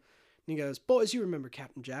Sparrow. And he goes, boys, you remember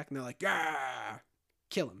Captain Jack? And they're like, yeah,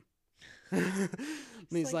 kill him. And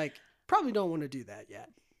he's like, probably don't want to do that yet.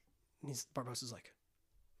 And Barbossa's like,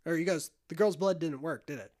 or he goes, the girl's blood didn't work,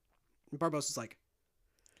 did it? And Barbossa's like,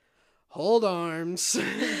 hold arms.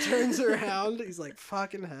 He turns around. He's like,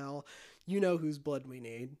 fucking hell. You know whose blood we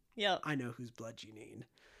need. Yep. I know whose blood you need.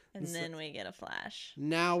 And then we get a flash.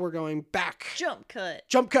 Now we're going back. Jump cut.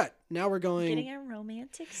 Now we're going. Getting our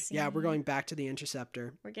romantic scene. Yeah, we're going back to the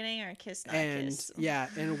Interceptor. We're getting our kiss, not kiss. Yeah,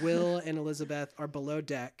 and Will and Elizabeth are below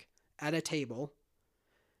deck at a table.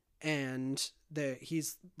 And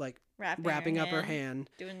he's like wrapping up her hand.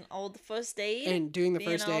 Doing all the first aid. And doing the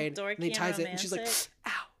first aid. And he ties it and she's like,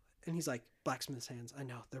 ow. And he's like, blacksmith's hands. I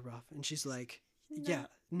know, they're rough. And she's like,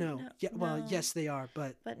 well, yes, they are,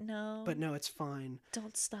 but no, it's fine.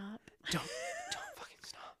 Don't stop. Don't fucking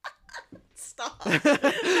stop.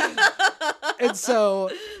 And so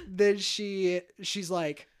then she's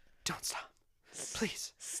like, don't stop,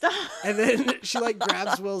 please stop. And then she like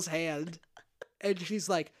grabs Will's hand, and she's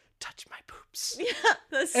like, touch my boobs. Yeah,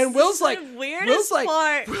 that's and Will's the like, weirdest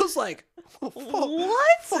part. Will's like, what?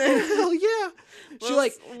 Hell yeah. And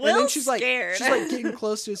then she's scared. She's like getting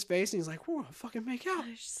close to his face, and he's like, we're gonna fucking make out.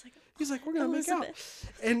 He's like, we're gonna Elizabeth.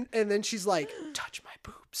 make out. And then she's like, touch my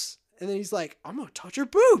boobs. And then he's like, I'm gonna touch her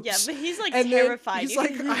boobs. Yeah, but he's like and terrified. He's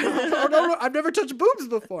like, I don't know, I've never touched boobs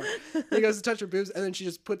before. And he goes to touch her boobs, and then she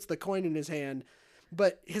just puts the coin in his hand,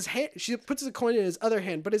 but his hand, she puts the coin in his other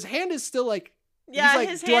hand, but his hand is still like, yeah, like,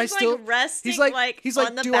 his hand's like resting, he's like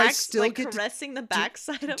on the back, like caressing the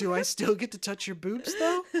backside of do her. I still get to touch your boobs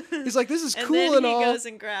though? He's like, this is and cool then and he all. He goes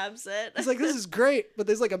and grabs it. He's like, this is great, but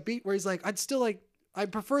there's like a beat where he's like, I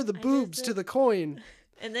prefer the boobs to the coin.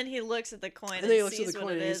 And then he looks at the coin and then he looks sees at the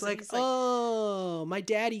coin and he's like, oh, my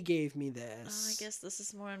daddy gave me this. Oh, I guess this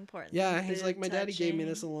is more important. Yeah, he's like, my daddy gave me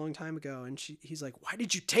this a long time ago. And he's like, why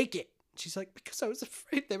did you take it? She's like, because I was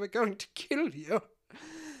afraid they were going to kill you.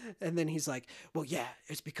 And then he's like, well, yeah,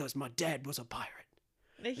 it's because my dad was a pirate.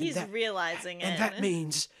 He's realizing it. And that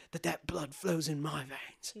means that blood flows in my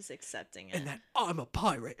veins. He's accepting it. And that I'm a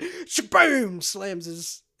pirate. Shaboom! Slams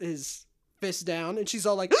his fist down. And she's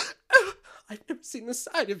all like, oh, I've never seen the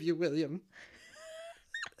side of you, William.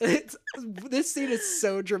 This scene is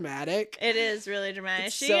so dramatic. It is really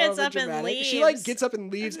dramatic. She gets up and leaves. She like gets up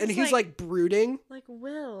and leaves, and he's like brooding. Like,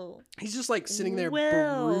 Will. He's just like sitting there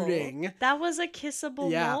brooding. That was a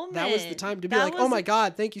kissable moment. That was the time to be like, oh my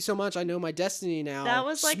God, thank you so much. I know my destiny now. That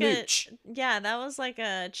was like Smooch. that was like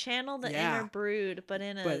a channel the inner brood, but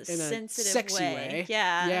in a sensitive sexy way.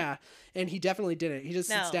 Yeah. Yeah. And he definitely didn't. He just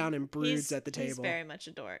sits down and broods at the table. He's very much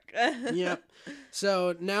a dork. Yep.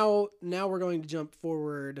 So now we're going to jump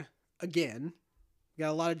forward again. We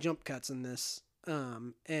got a lot of jump cuts in this.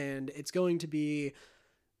 And it's going to be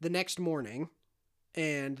the next morning,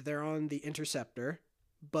 and they're on the Interceptor,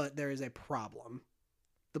 but there is a problem.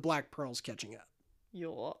 The Black Pearl's catching up.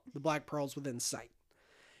 Yeah. The Black Pearl's within sight.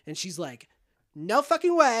 And she's like, no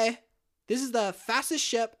fucking way. This is the fastest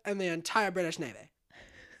ship in the entire British Navy.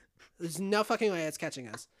 There's no fucking way it's catching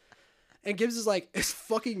us. And Gibbs is like, it's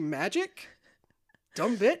fucking magic?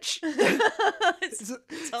 Dumb bitch.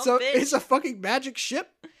 It's a fucking magic ship?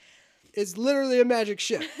 It's literally a magic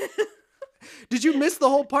ship. Did you miss the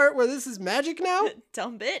whole part where this is magic now?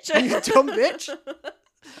 Dumb bitch. Dumb bitch.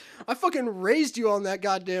 I fucking raised you on that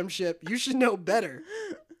goddamn ship. You should know better.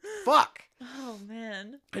 Fuck. Oh,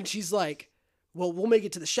 man. And she's like, well, we'll make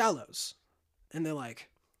it to the shallows. And they're like,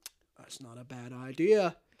 that's not a bad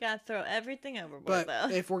idea. Gotta throw everything overboard, though.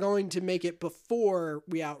 If we're going to make it before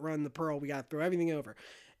we outrun the Pearl, we gotta throw everything over.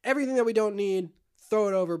 Everything that we don't need, throw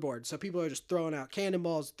it overboard. So people are just throwing out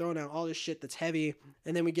cannonballs, throwing out all this shit that's heavy.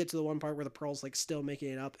 And then we get to the one part where the Pearl's like still making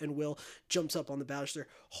it up, and Will jumps up on the baluster,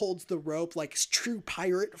 holds the rope like true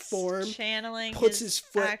pirate form. Channeling puts his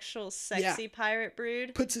foot, actual sexy pirate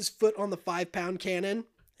brood. Puts his foot on the 5-pound cannon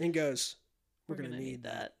and goes, we're gonna need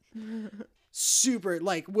that. Super,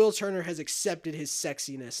 like, Will Turner has accepted his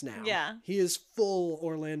sexiness now. Yeah. He is full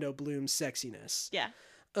Orlando Bloom sexiness. Yeah.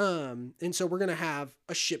 And so we're going to have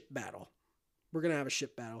a ship battle.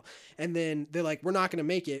 And then they're like, we're not going to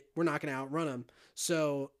make it. We're not going to outrun them.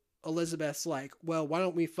 So Elizabeth's like, well, why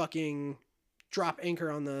don't we fucking drop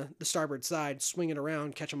anchor on the starboard side, swing it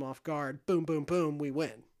around, catch them off guard. Boom, boom, boom. We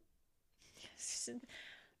win.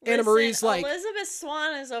 Anna Marie's like, Elizabeth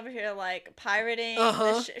Swann is over here like pirating.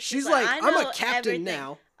 She's like, I'm a captain everything.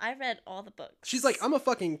 Now. I read all the books. She's like, I'm a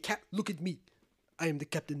fucking look at me. I am the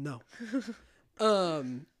captain now.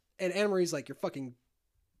 And Anna Marie's like, you're fucking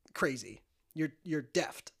crazy. You're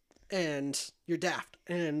daft. And you're daft.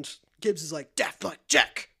 And Gibbs is like, daft like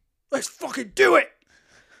Jack. Let's fucking do it.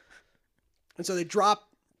 And so they drop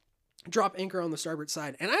anchor on the starboard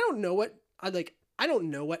side. And I don't know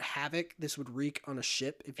what havoc this would wreak on a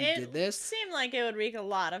ship if you did this. It seemed like it would wreak a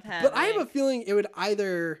lot of havoc. But I have a feeling it would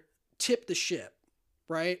either tip the ship,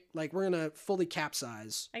 right? Like, we're going to fully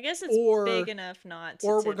capsize. I guess it's big enough not to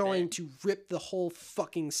Or we're going to rip the whole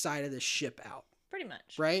fucking side of the ship out. Pretty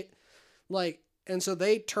much. Right? Like, and so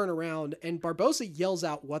they turn around and Barbossa yells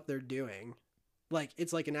out what they're doing. Like,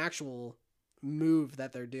 it's like an actual move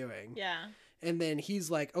that they're doing. Yeah. And then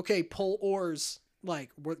he's like, okay, pull oars.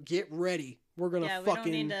 Like, get ready. We're gonna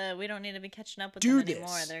fucking. We don't need to be catching up with them anymore.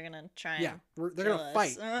 This. They're gonna try. Yeah, they're gonna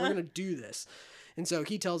fight. We're gonna do this. And so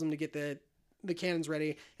he tells them to get the cannons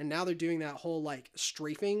ready. And now they're doing that whole like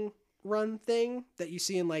strafing run thing that you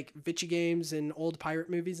see in like Vichy games and old pirate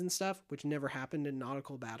movies and stuff, which never happened in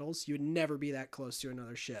nautical battles. You would never be that close to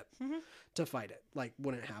another ship to fight it. Like,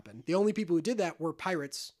 wouldn't happen. The only people who did that were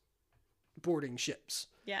pirates boarding ships.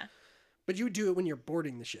 Yeah. But you would do it when you're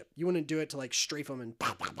boarding the ship. You wouldn't do it to like strafe them and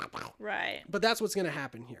pow, pow, pow, pow. Right. But that's what's going to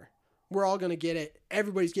happen here. We're all going to get it.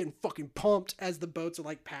 Everybody's getting fucking pumped as the boats are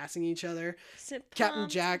like passing each other. Captain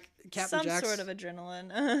Jack's sort of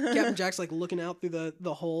adrenaline. Captain Jack's like looking out through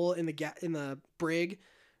the hole in the brig,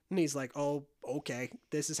 and he's like, "Oh, okay,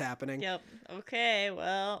 this is happening." Yep. Okay.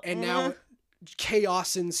 Well. And now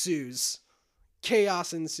chaos ensues.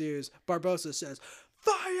 Barbossa says,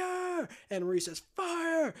 "Fire!" Anna Marie says,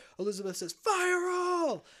 "Fire!" Elizabeth says, "Fire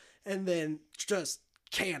all!" And then just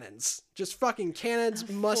cannons. Just fucking cannons,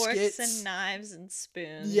 muskets. Forks and knives and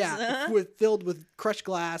spoons. Yeah, filled with crushed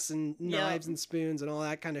glass and knives and spoons and all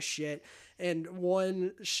that kind of shit. And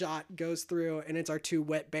one shot goes through, and it's our two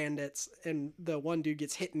wet bandits, and the one dude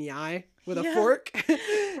gets hit in the eye with a fork.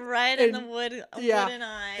 Right in the wooden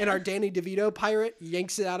eye. And our Danny DeVito pirate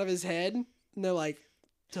yanks it out of his head, and they're like,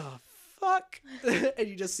 the fuck? And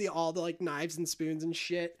you just see all the, like, knives and spoons and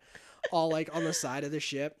shit all, like, on the side of the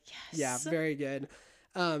ship. Yes. Yeah, very good.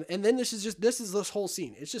 And then this is this whole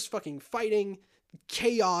scene. It's just fucking fighting,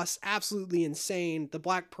 chaos, absolutely insane. The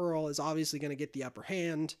Black Pearl is obviously going to get the upper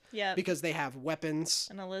hand because they have weapons.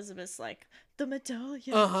 And Elizabeth's like, the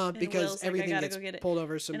medallion. Because everything gets pulled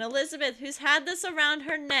over. And Elizabeth, who's had this around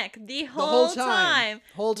her neck the whole time,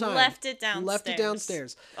 left it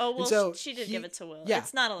downstairs. Oh, well, so she did give it to Will. Yeah,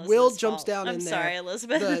 it's not Elizabeth's Will jumps down I'm in there. I'm sorry,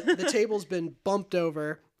 Elizabeth. The table's been bumped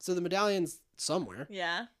over, so the medallion's somewhere.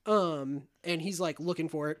 Yeah. And he's like looking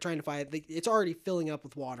for it, trying to find it. It's already filling up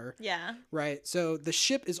with water. Yeah. Right. So the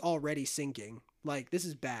ship is already sinking. Like, this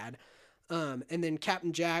is bad. And then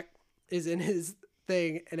Captain Jack is in his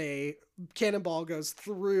thing, and a cannonball goes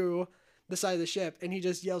through the side of the ship, and he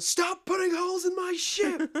just yells, "Stop putting holes in my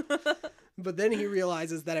ship!" But then he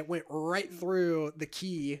realizes that it went right through the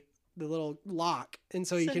key, the little lock, and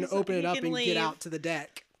so he can open it up and get out to the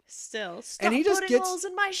deck. Still, stop and he just putting gets holes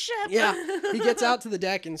in my ship. Yeah, he gets out to the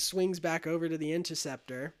deck and swings back over to the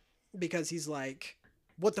Interceptor because he's like,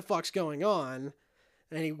 what the fuck's going on?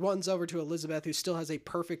 And he runs over to Elizabeth, who still has a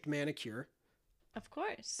perfect manicure. Of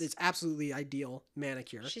course. It's absolutely ideal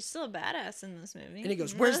manicure. She's still a badass in this movie. And he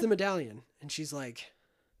goes, "Where's the medallion?" And she's like,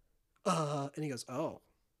 and he goes, "Oh,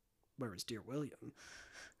 where is dear William?"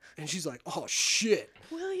 And she's like, "Oh, shit.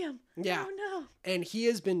 William. Yeah. Oh, no." And he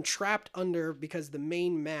has been trapped under because the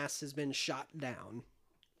main mast has been shot down.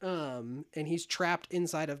 And he's trapped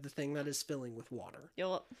inside of the thing that is filling with water.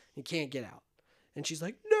 Yep. He can't get out. And she's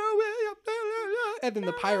like, "No, William." And then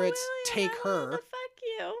the pirates take her. Fuck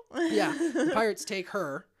you. Yeah. The pirates take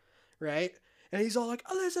her, right? And he's all like,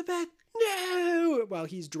 "Elizabeth, no!" While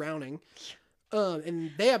he's drowning.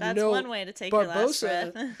 And they have That's one way to take your last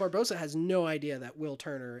breath. Barbossa has no idea that Will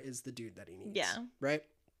Turner is the dude that he needs. Yeah. Right?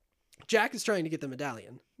 Jack is trying to get the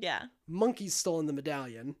medallion. Yeah. Monkey's stolen the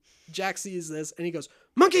medallion. Jack sees this and he goes,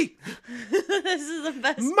 "Monkey!" This is the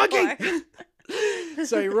best Monkey!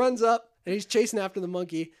 So he runs up and he's chasing after the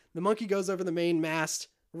monkey. The monkey goes over the main mast,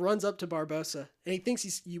 runs up to Barbossa, and he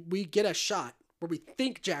thinks we get a shot where we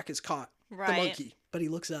think Jack has caught the monkey. But he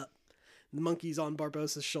looks up. The monkey's on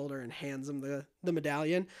Barbossa's shoulder and hands him the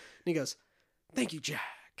medallion. And he goes, "Thank you,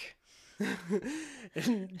 Jack."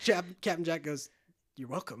 And Captain Jack goes, "You're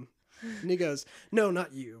welcome." And he goes, "No,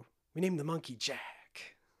 not you. We named the monkey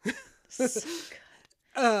Jack." So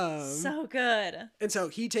good. So good. And so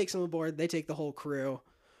he takes him aboard. They take the whole crew.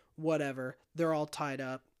 Whatever. They're all tied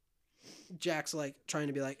up. Jack's like trying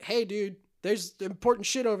to be like, "Hey, dude, there's important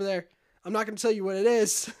shit over there. I'm not going to tell you what it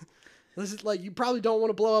is. This is like, you probably don't want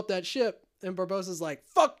to blow up that ship." And Barbossa's like,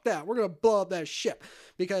 "Fuck that. We're going to blow up that ship."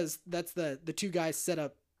 Because that's the two guys set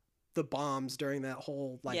up the bombs during that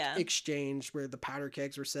whole exchange where the powder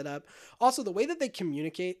kegs were set up. Also, the way that the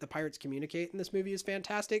pirates communicate in this movie is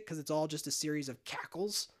fantastic because it's all just a series of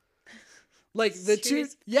cackles. Like the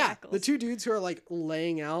two dudes who are like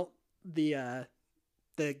laying out the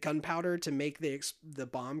gunpowder to make the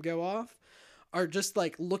bomb go off are just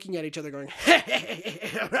like looking at each other going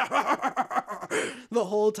the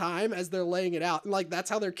whole time as they're laying it out. And like, that's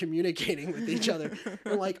how they're communicating with each other.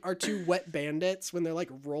 And like our two wet bandits, when they're like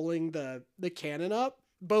rolling the cannon up,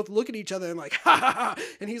 both look at each other and like, "Ha ha ha."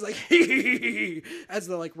 And he's like, "Hee hee hee hee," as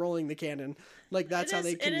they're like rolling the cannon. Like that's how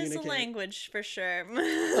they communicate. It is a language for sure.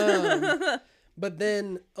 But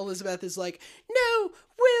then Elizabeth is like, "No,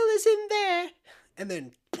 Will is in there." And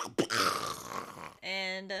then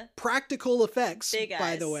and practical effects,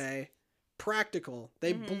 by the way. Practical.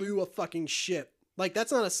 They blew a fucking ship. Like,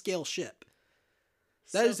 that's not a scale ship.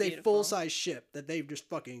 That is a full-size ship that they've just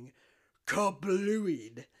fucking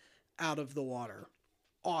kablooied out of the water.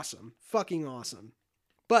 Awesome. Fucking awesome.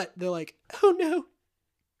 But they're like, "Oh no,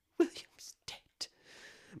 William's dead."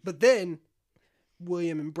 But then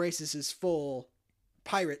William embraces his full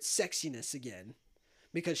pirate sexiness again.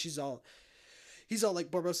 Because he's all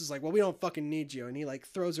like, Barbossa's like, "Well, we don't fucking need you." And he like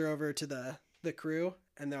throws her over to the crew,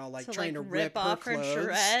 and they're all like trying to rip off her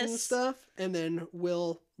clothes and stuff. And then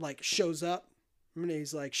Will like shows up and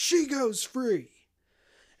he's like, "She goes free."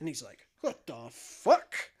 And he's like, "What the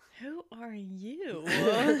fuck? Who are you?"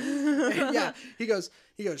 Yeah, he goes,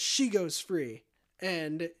 "She goes free."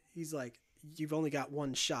 And he's like, "You've only got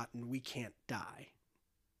one shot and we can't die."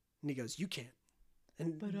 And he goes, "You can't."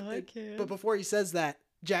 But before he says that,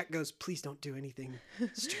 Jack goes, please don't do anything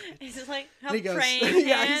stupid. He's like, and he goes, praying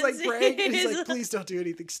yeah, he's like praying. And he's like, please don't do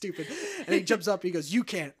anything stupid. And he jumps up and he goes, you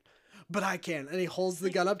can't, but I can. And he holds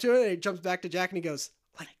the gun up to it and he jumps back to Jack and he goes,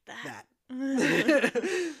 like that.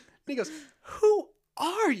 And he goes, who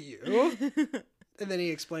are you? And then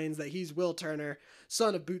he explains that he's Will Turner,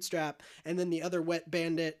 son of Bootstrap. And then the other wet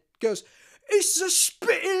bandit goes, it's a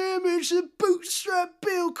spitting image of Bootstrap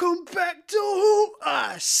Bill come back to haunt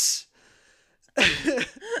us. And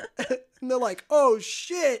they're like, oh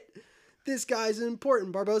shit, this guy's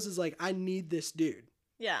important. Barbossa's like, I need this dude.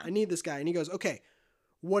 Yeah. I need this guy. And he goes, okay,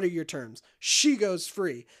 what are your terms? She goes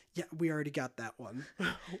free. Yeah, we already got that one.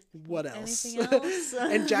 What else? Anything else?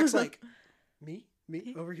 And Jack's like, me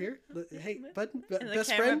over here? Hey, bud, and best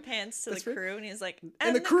the camera friend? pants to best the friend? crew, and he's like,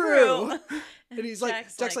 And the crew. And he's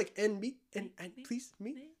like, Jack's like, and me, and please,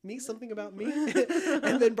 me, something about me.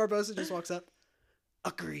 And then Barbossa just walks up.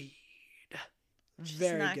 Agreed.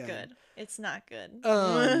 Very good. It's not good.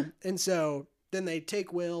 And so then they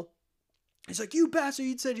take Will. He's like, you bastard,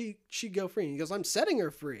 you said she'd go free. And he goes, I'm setting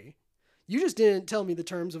her free. You just didn't tell me the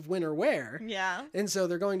terms of when or where. Yeah. And so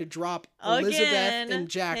they're going to drop Elizabeth and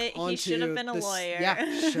Jack onto he should have been a lawyer.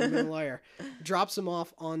 Yeah, should have been a lawyer. Drops them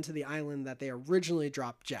off onto the island that they originally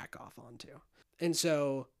dropped Jack off onto. And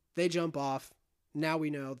so they jump off. Now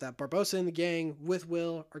we know that Barbossa and the gang with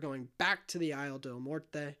Will are going back to the Isle del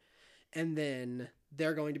Morte. And then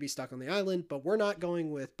they're going to be stuck on the island. But we're not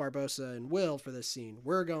going with Barbossa and Will for this scene.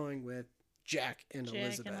 We're going with Jack and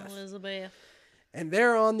Elizabeth. And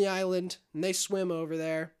they're on the island, and they swim over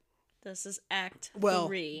there. This is Act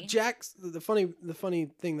 3. Jack's the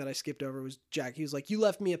funny thing that I skipped over was Jack. He was like, "You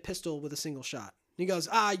left me a pistol with a single shot." And he goes,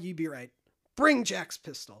 "You be right. Bring Jack's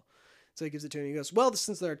pistol." So he gives it to him. And he goes, "Well,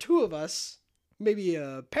 since there are two of us, maybe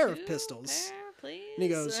a pair of pistols." Please. And he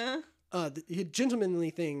goes, "The gentlemanly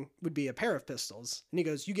thing would be a pair of pistols." And he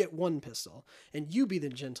goes, "You get one pistol, and you be the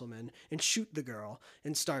gentleman and shoot the girl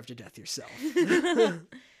and starve to death yourself."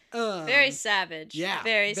 Very savage. Yeah.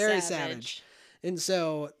 Very savage. And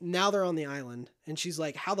so now they're on the island and she's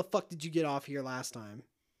like, how the fuck did you get off here last time?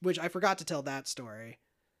 Which I forgot to tell that story,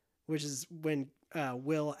 which is when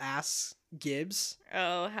Will asks Gibbs.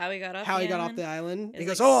 Oh, how he got off the island. He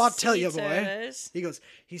goes, I'll tell you, boy. He goes,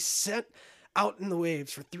 he sat out in the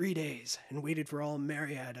waves for 3 days and waited for all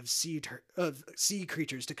myriad of sea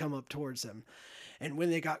creatures to come up towards him. And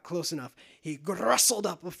when they got close enough, he rustled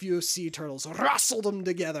up a few sea turtles, rustled them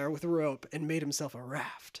together with a rope, and made himself a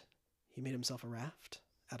raft. He made himself a raft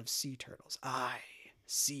out of sea turtles.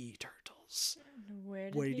 Sea turtles.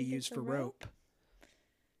 What did he use for rope?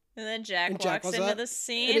 And then Jack walks into the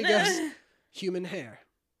scene. And he goes, human hair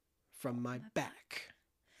from my back.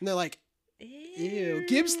 And they're like, ew.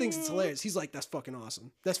 Gibbs thinks it's hilarious. He's like, that's fucking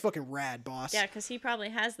awesome. That's fucking rad, boss. Yeah, because he probably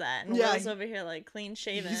has that. And Will's over here like clean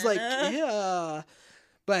shaven. He's like, yeah.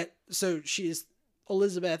 But so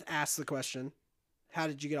Elizabeth asks the question, how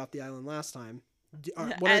did you get off the island last time?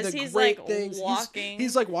 What are the great things? Walking.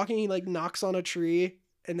 He's like walking, he like knocks on a tree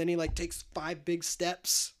and then he like takes 5 big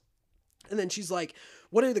steps. And then she's like,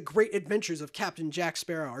 what are the great adventures of Captain Jack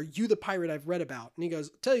Sparrow? Are you the pirate I've read about? And he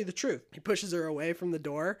goes, tell you the truth. He pushes her away from the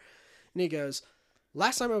door. And he goes,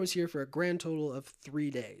 last time I was here for a grand total of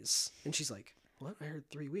 3 days. And she's like, what? I heard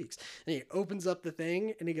 3 weeks. And he opens up the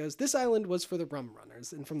thing and he goes, this island was for the rum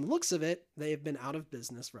runners. And from the looks of it, they have been out of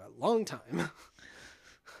business for a long time.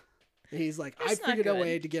 And he's like, I figured a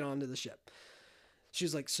way to get onto the ship.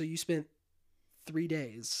 She's like, so you spent 3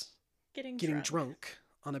 days getting drunk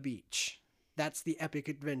on a beach. That's the epic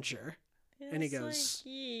adventure. It's and he goes,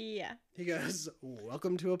 yeah. He goes,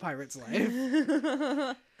 welcome to a pirate's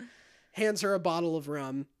life. Hands her a bottle of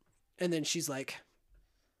rum. And then she's like,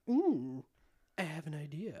 I have an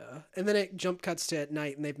idea. And then it jump cuts to at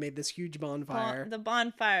night and they've made this huge bonfire. The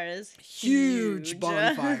bonfire is huge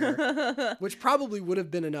bonfire. Which probably would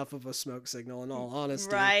have been enough of a smoke signal in all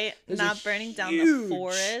honesty. Right. Not burning down the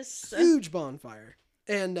forest. Huge bonfire.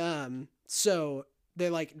 And so they're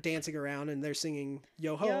like dancing around and they're singing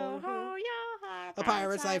Yo ho, yo ho, a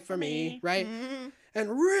pirate's life for me, right? Mm-hmm. And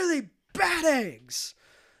really bad eggs.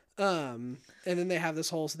 And then they have this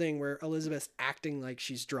whole thing where Elizabeth's acting like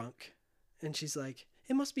she's drunk. And she's like,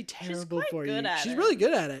 it must be terrible for you. She's really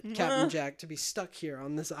good at it, Captain Jack, to be stuck here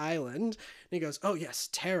on this island. And he goes, oh, yes,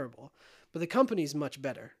 terrible. But the company's much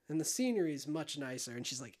better. And the scenery's much nicer. And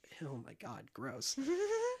she's like, oh, my God, gross.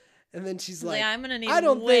 And then she's like, I'm going to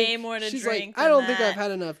need way more to drink. I don't think I've had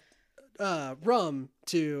enough rum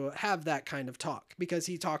to have that kind of talk. Because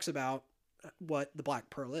he talks about what the Black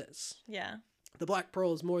Pearl is. Yeah. The Black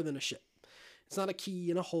Pearl is more than a ship. It's not a key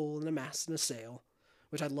and a hole and a mast and a sail.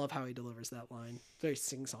 which I love how he delivers that line. It's very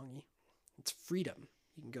sing-songy. It's freedom.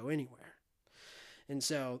 You can go anywhere. And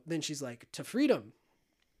so then she's like, to freedom,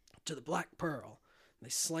 to the Black Pearl. And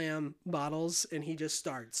they slam bottles, and he just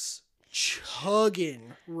starts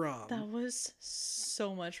chugging rum. That was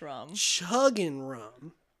so much rum. Chugging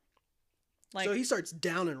rum. Like, so he starts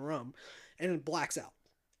downing rum, and it blacks out.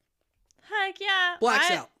 Heck yeah.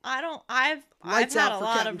 Blacks out. I've had a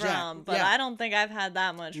lot of rum, but I don't think I've had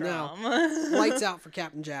that much rum. Lights out for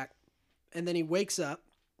Captain Jack. And then he wakes up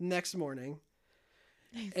next morning.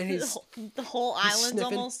 And he's the whole island's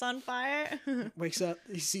almost on fire. Wakes up,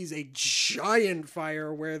 he sees a giant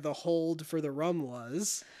fire where the hold for the rum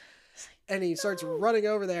was. And he starts running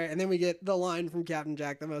over there, and then we get the line from Captain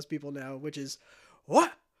Jack that most people know, which is,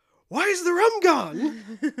 "What? Why is the rum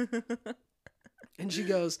gone?" And she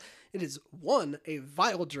goes, "It is 1, a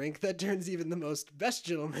vile drink that turns even the most best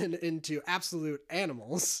gentlemen into absolute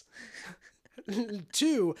animals.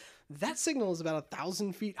 2, that signal is about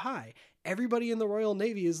 1,000 feet high. Everybody in the Royal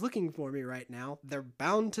Navy is looking for me right now. They're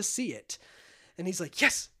bound to see it." And he's like,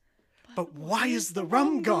 "Yes, but why is the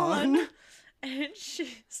rum gone?" And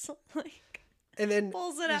she's like, and then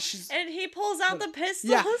pulls it out, and he pulls out the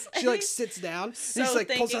pistols. Yeah, she like sits down. So he's like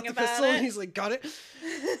pulls out the pistol, and he's like, "Got it."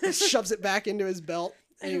 And shoves it back into his belt,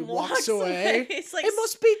 and he walks away. He's like, "It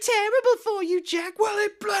must be terrible for you, Jack." "Well,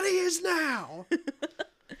 it bloody is now."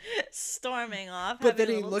 Storming off. But then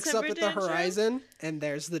he looks up at the horizon, and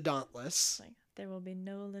there's the Dauntless. Like, there will be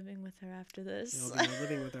no living with her after this. There will be no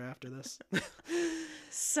living with her after this.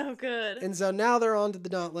 So good. And so now they're on to the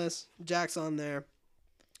Dauntless. Jack's on there.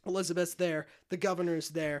 Elizabeth's there. The governor's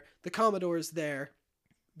there. The Commodore's there.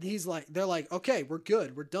 They're like, "Okay, we're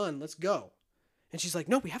good. We're done. Let's go." And she's like,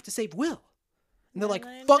 "No, we have to save Will." And they're like,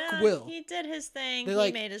 "Fuck Will. He did his thing. They're he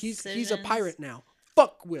like, made his decisions. He's a pirate now.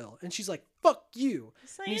 Fuck Will." And she's like, "Fuck you."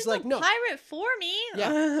 He's like, "No, pirate for me."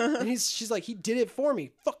 Yeah. And she's like, "He did it for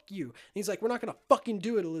me. Fuck you." And he's like, "We're not gonna fucking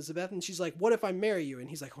do it, Elizabeth." And she's like, "What if I marry you?" And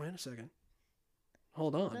he's like, "Wait a second.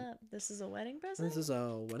 Hold on. This is a wedding present? This is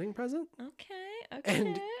a wedding present?" Okay.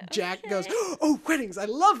 And Jack goes, "Oh, weddings. I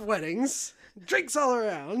love weddings. Drinks all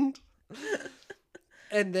around."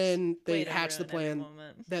 And then they hatch the plan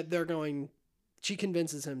that they're going. She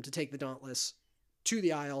convinces him to take the Dauntless to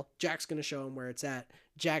the Isle. Jack's going to show him where it's at.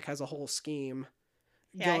 Jack has a whole scheme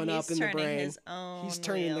going up in the brain. He's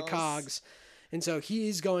turning the cogs. And so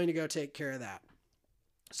he's going to go take care of that.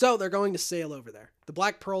 So they're going to sail over there. The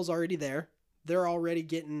Black Pearl's already there. They're already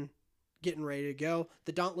getting ready to go.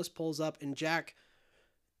 The Dauntless pulls up, and Jack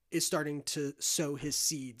is starting to sow his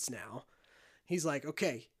seeds now. He's like,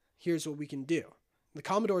 "Okay, here's what we can do." The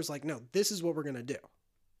Commodore's like, "No, this is what we're going to do.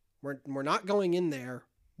 We're not going in there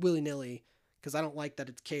willy-nilly because I don't like that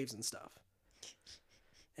it's caves and stuff."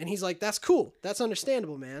 And he's like, "That's cool. That's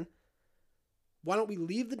understandable, man. Why don't we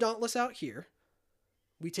leave the Dauntless out here?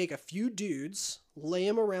 We take a few dudes, lay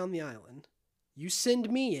them around the island. You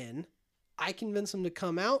send me in. I convince them to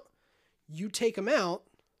come out. You take them out.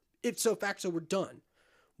 Ipso facto, we're done.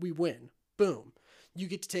 We win. Boom. You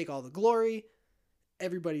get to take all the glory.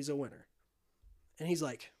 Everybody's a winner." And he's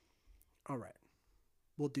like, "All right,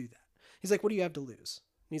 we'll do that." He's like, "What do you have to lose?"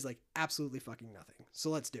 And he's like, "Absolutely fucking nothing. So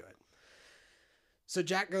let's do it." So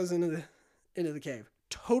Jack goes into the cave,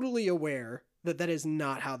 totally aware that is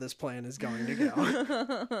not how this plan is going to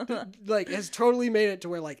go. Like, has totally made it to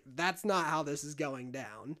where, like, that's not how this is going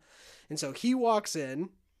down. And so he walks in,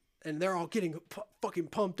 and they're all getting fucking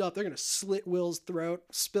pumped up. They're going to slit Will's throat,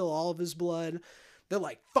 spill all of his blood. They're,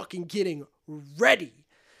 like, fucking getting ready.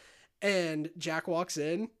 And Jack walks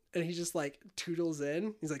in, and he just, like, toodles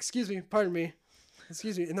in. He's like, "Excuse me, pardon me.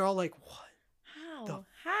 Excuse me." And they're all like, "What?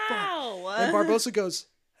 How? And Barbossa goes,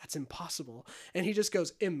 "That's impossible." And he just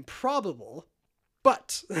goes, "Improbable.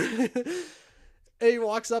 But." And he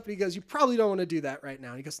walks up, and he goes, "You probably don't want to do that right now."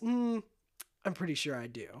 And he goes, "I'm pretty sure I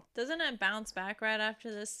do." Doesn't it bounce back right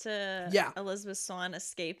after this to Elizabeth Swann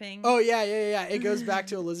escaping? Oh, yeah. It goes back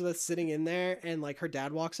to Elizabeth sitting in there, and, like, her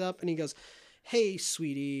dad walks up, and he goes, "Hey,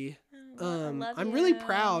 sweetie, I'm really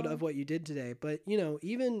proud of what you did today, but, you know,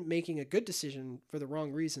 even making a good decision for the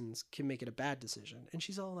wrong reasons can make it a bad decision." And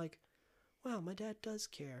she's all like, "Wow, my dad does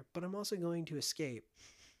care, but I'm also going to escape.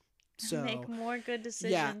 So make more good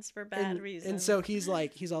decisions for bad reasons." And so he's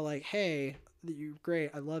all like, "Hey, you're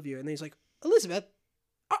great. I love you." And then he's like, "Elizabeth,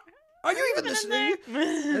 are you even listening?"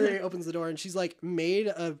 And then he opens the door, and she's like made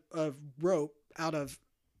of rope out of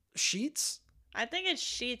sheets. I think it's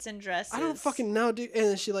sheets and dresses. I don't fucking know, dude. And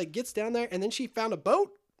then she, like, gets down there, and then she found a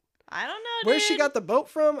boat. I don't know, dude. Where she got the boat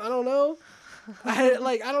from, I don't know. I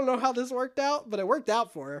don't know how this worked out, but it worked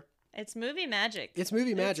out for her. It's movie magic. It's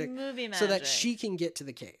movie magic. It's movie magic. So that she can get to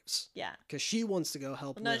the caves. Yeah. Because she wants to go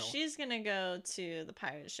help No, Will. she's going to go to the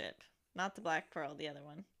pirate ship. Not the Black Pearl, the other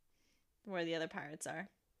one. Where the other pirates are.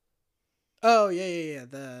 Oh, yeah.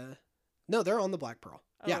 No, they're on the Black Pearl.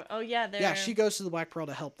 Oh, yeah. Oh, yeah. Yeah, she goes to the Black Pearl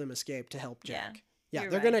to help them escape, to help Jack. Yeah,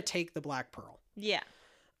 they're going to take the Black Pearl. Yeah.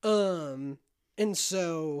 And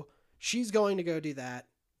so she's going to go do that.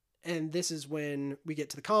 And this is when we get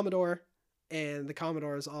to the Commodore. And the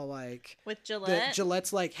Commodore is all like... With Gillette?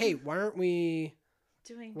 Gillette's like, hey, why aren't we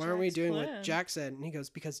doing what Jack said? And he goes,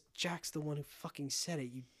 because Jack's the one who fucking said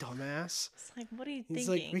it, you dumbass. It's like, what are you He's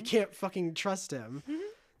thinking? like, we can't fucking trust him.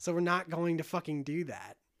 So we're not going to fucking do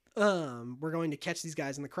that. We're going to catch these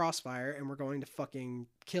guys in the crossfire and we're going to fucking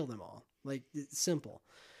kill them all. Like, it's simple.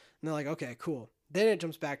 And they're like, okay, cool. Then it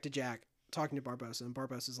jumps back to Jack talking to Barbossa, and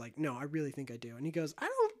Barbossa's like, no, I really think I do. And he goes,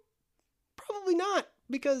 probably not,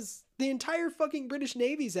 because the entire fucking British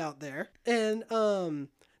Navy's out there, and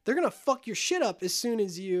they're gonna fuck your shit up as soon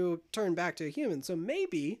as you turn back to a human. So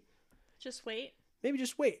maybe just wait. And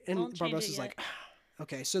Barbossa's like,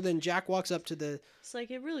 okay. So then Jack walks up to the. It's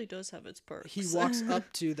like, it really does have its perks. He walks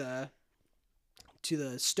up to the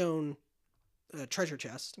stone treasure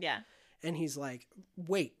chest. Yeah. And he's like,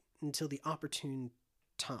 wait until the opportune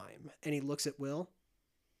time. And he looks at Will,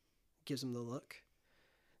 gives him the look.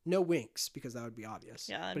 No winks, because that would be obvious.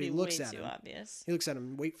 Yeah, that'd but be he looks way at too him. obvious. He looks at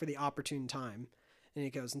him, wait for the opportune time. And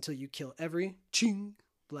he goes, until you kill every ching,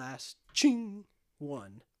 blast, ching,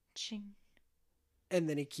 one. Ching. And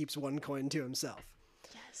then he keeps one coin to himself.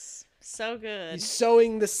 Yes. So good. He's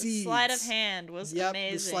sowing the seeds. The sleight of hand was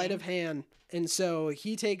amazing. The sleight of hand. And so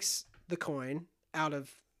he takes the coin out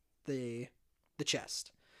of the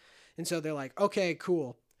chest. And so they're like, okay,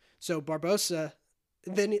 cool. So Barbossa,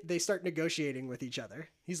 then they start negotiating with each other.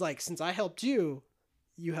 He's like, since I helped you,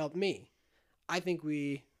 you helped me. I think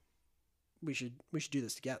we should do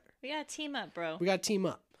this together. We gotta team up, bro. We gotta team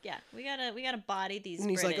up. Yeah, we gotta body these. And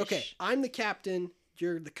he's British. like, okay, I'm the captain,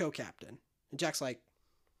 you're the co-captain. And Jack's like,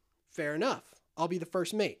 fair enough. I'll be the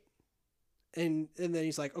first mate. And then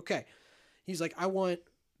he's like, okay. He's like, I want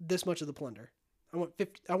this much of the plunder. I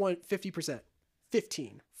want 50%.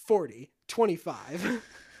 15, 40, 25.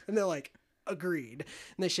 And they're like, agreed.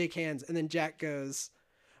 And they shake hands. And then Jack goes,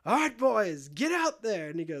 all right, boys, get out there.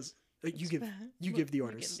 And he goes, you give the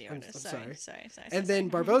orders. I'm sorry. And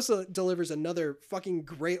then Barbossa delivers another fucking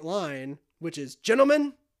great line, which is,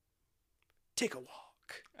 gentlemen, take a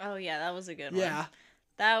walk. Oh, yeah, that was a good one. Yeah.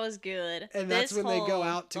 That was good. And that's when they go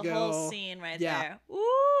out to the go. The whole scene right there.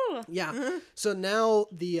 Ooh. Yeah. So now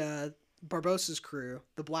the Barbossa's crew,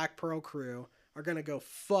 the Black Pearl crew, are going to go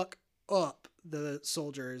fuck up the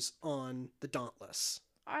soldiers on the Dauntless.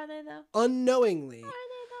 Are they, though? Unknowingly.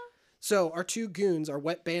 So our two goons, our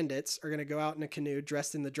wet bandits, are going to go out in a canoe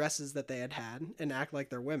dressed in the dresses that they had and act like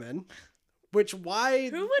they're women. Who would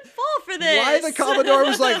fall for this? Why the Commodore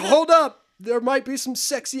was like, hold up. There might be some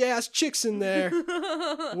sexy ass chicks in there.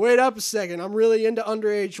 Wait up a second. I'm really into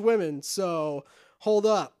underage women. So hold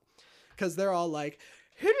up. Because they're all like,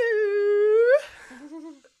 hello.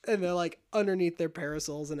 And they're like underneath their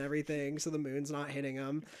parasols and everything. So the moon's not hitting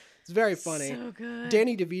them. It's very funny. So good.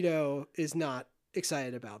 Danny DeVito is not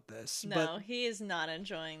excited about this. No, he is not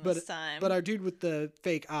enjoying this time. But our dude with the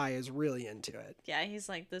fake eye is really into it. Yeah, he's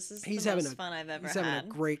like, this is the most fun I've ever had. He's having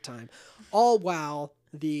a great time. All while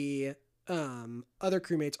the other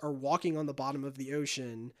crewmates are walking on the bottom of the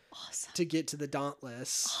ocean to get to the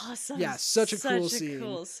Dauntless. Awesome. Yeah, such a cool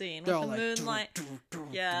scene. They're with all the moonlight.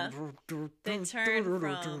 Yeah. They turn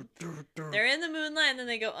from... They're in the moonlight, and then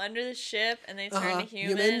they go under the ship, and they turn to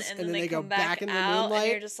humans, and then they come back in the moonlight.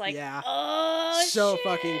 And you're just like, oh, so shit.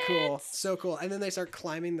 fucking cool. So cool. And then they start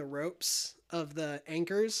climbing the ropes of the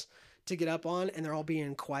anchors to get up on, and they're all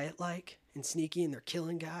being quiet-like and sneaky, and they're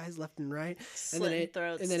killing guys left and right.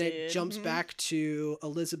 It jumps back to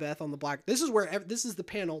Elizabeth on the Black. This is the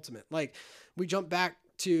penultimate. Like, we jump back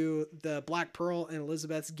to the Black Pearl, and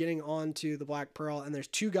Elizabeth's getting onto the Black Pearl, and there's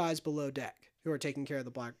two guys below deck who are taking care of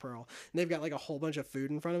the Black Pearl, and they've got like a whole bunch of food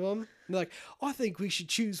in front of them. And they're like, I think we should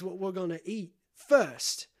choose what we're gonna eat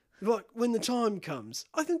first. Like, when the time comes,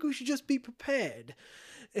 I think we should just be prepared.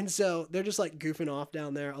 And so they're just like goofing off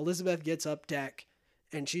down there. Elizabeth gets up deck,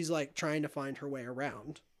 and she's like trying to find her way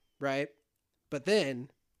around, right? But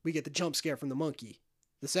then we get the jump scare from the monkey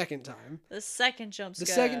the second time. The second jump scare.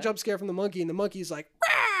 The second jump scare from the monkey, and the monkey's like,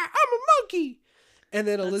 I'm a monkey! And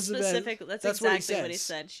then Elizabeth... That's exactly what he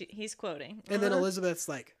said. He's quoting. And then Elizabeth's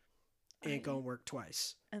like, ain't gonna work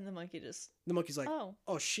twice. And the monkey just... The monkey's like,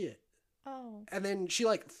 oh shit. Oh. And then she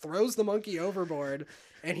like throws the monkey overboard,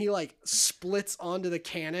 and he like splits onto the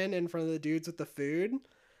cannon in front of the dudes with the food.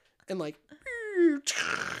 and like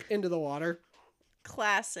into the water.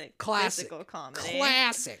 Classic physical comedy.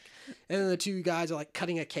 Classic. And then the two guys are like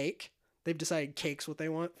cutting a cake. They've decided cake's what they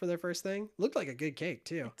want for their first thing. Looked like a good cake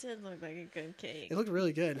too. It did look like a good cake. It looked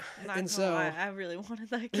really good. And so I really wanted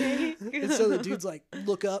that cake. And so the dude's like,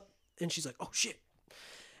 look up, and she's like, oh shit.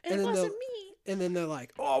 And it wasn't me. And then they're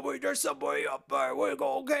like, oh wait, there's somebody up there. We're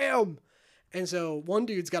gonna get him. And so one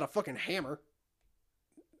dude's got a fucking hammer.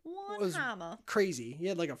 One hammer. Crazy. He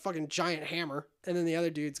had like a fucking giant hammer, and then the other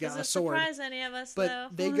dude's got a sword. Does it surprise any of us, but though?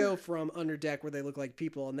 They go from under deck where they look like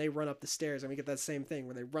people, and they run up the stairs, and we get that same thing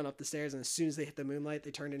where they run up the stairs, and as soon as they hit the moonlight,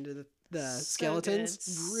 they turn into the skeletons.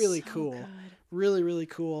 Good. Really so cool. Good. Really, really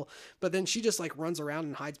cool. But then she just like runs around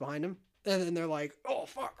and hides behind him, and then they're like, oh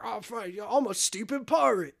fuck, I'm a stupid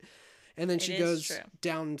pirate. And then she goes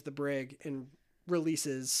down to the brig and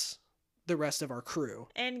releases the rest of our crew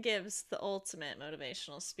and gives the ultimate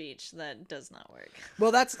motivational speech that does not work.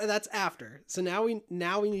 Well, that's after. So now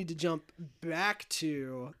we need to jump back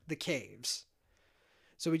to the caves.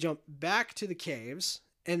 So we jump back to the caves,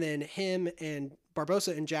 and then him and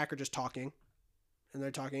Barbossa and Jack are just talking, and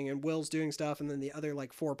they're talking, and Will's doing stuff, and then the other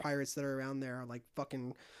like 4 pirates that are around there are like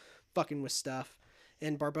fucking with stuff,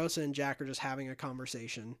 and Barbossa and Jack are just having a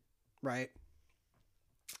conversation, right?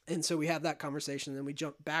 And so we have that conversation, and then we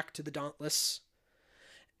jump back to the Dauntless.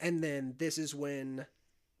 And then this is when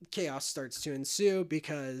chaos starts to ensue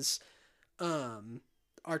because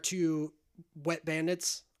our 2 wet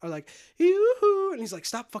bandits are like, yoo-hoo! And he's like,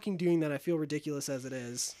 stop fucking doing that. I feel ridiculous as it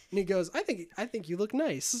is. And he goes, I think you look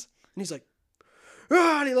nice. And he's like,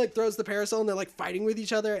 ah! And he like throws the parasol, and they're like fighting with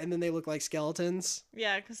each other, and then they look like skeletons.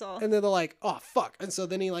 Yeah, because And then they're like, oh fuck. And so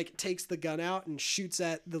then he like takes the gun out and shoots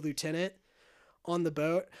at the lieutenant on the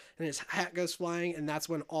boat, and his hat goes flying, and that's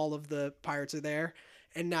when all of the pirates are there.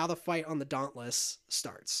 And now the fight on the Dauntless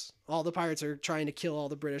starts. All the pirates are trying to kill all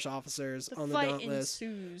the British officers on the Dauntless.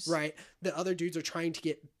 Ensues. Right. The other dudes are trying to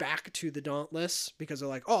get back to the Dauntless because they're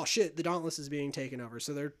like, oh shit, the Dauntless is being taken over.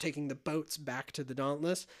 So they're taking the boats back to the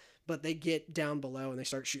Dauntless, but they get down below and they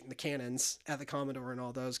start shooting the cannons at the Commodore and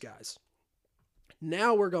all those guys.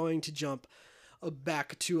 Now we're going to jump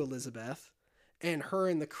back to Elizabeth, and her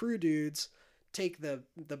and the crew dudes take the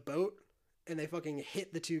boat, and they fucking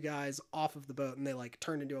hit the 2 guys off of the boat, and they like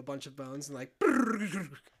turn into a bunch of bones and like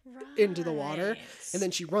into the water. And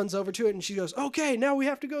then she runs over to it, and she goes, okay, now we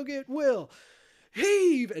have to go get Will.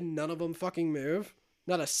 Heave! And none of them fucking move.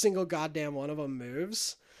 Not a single goddamn one of them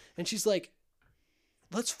moves. And she's like,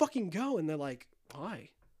 let's fucking go. And they're like,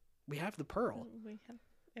 why? We have the pearl.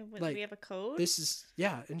 We have a code? This is,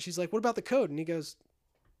 yeah. And she's like, what about the code? And he goes,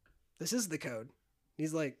 this is the code.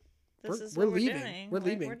 He's like, we're leaving. We're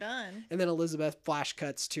leaving. We're done. And then Elizabeth flash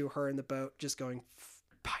cuts to her in the boat just going,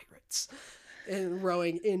 pirates, and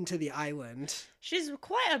rowing into the island. She's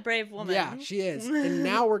quite a brave woman. Yeah, she is. And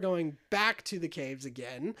now we're going back to the caves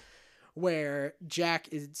again, where Jack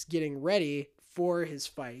is getting ready for his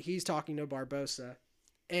fight. He's talking to Barbossa,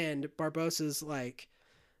 and Barbossa's like,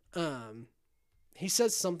 he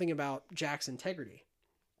says something about Jack's integrity.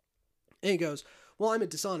 And he goes, well, I'm a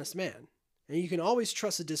dishonest man. And you can always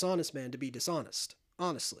trust a dishonest man to be dishonest,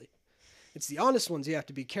 honestly. It's the honest ones you have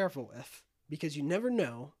to be careful with, because you never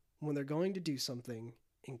know when they're going to do something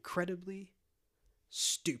incredibly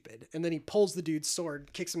stupid. And then he pulls the dude's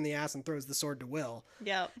sword, kicks him in the ass, and throws the sword to Will.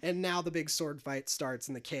 Yep. And now the big sword fight starts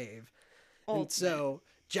in the cave. Ultimate. And so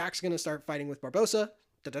Jack's going to start fighting with Barbossa.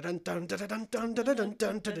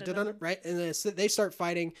 Right? And then they start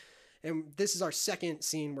fighting. And this is our second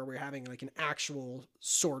scene where we're having like an actual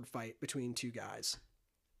sword fight between 2 guys.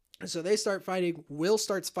 And so they start fighting. Will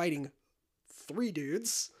starts fighting 3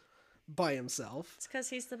 dudes by himself. It's because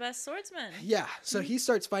he's the best swordsman. Yeah. So he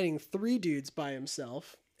starts fighting 3 dudes by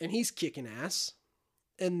himself, and he's kicking ass.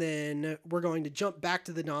 And then we're going to jump back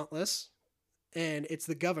to the Dauntless, and it's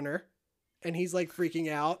the governor, and he's like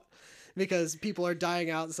freaking out because people are dying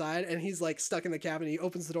outside, and he's like stuck in the cabin. He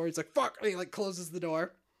opens the door. He's like, fuck. And he like closes the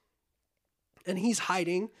door. And he's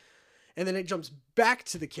hiding, and then it jumps back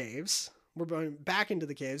to the caves. We're going back into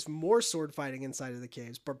the caves, more sword fighting inside of the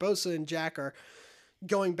caves. Barbossa and Jack are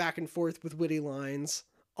going back and forth with witty lines,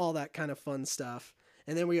 all that kind of fun stuff.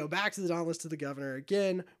 And then we go back to the Dauntless to the governor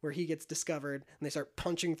again, where he gets discovered, and they start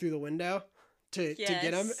punching through the window to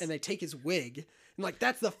get him, and they take his wig. And like,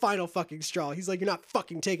 that's the final fucking straw. He's like, you're not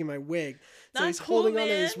fucking taking my wig. So he's holding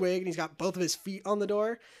onto his wig, and he's got both of his feet on the door,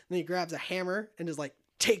 and then he grabs a hammer and just like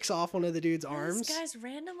takes off one of the dude's arms. This guy's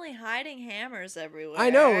randomly hiding hammers everywhere.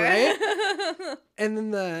 I know, right? And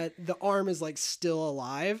then the arm is like still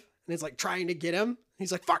alive, and it's like trying to get him.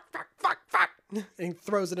 He's like, fuck, fuck, fuck, fuck. And he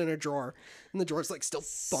throws it in a drawer. And the drawer's like still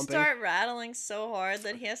bumping. Start rattling so hard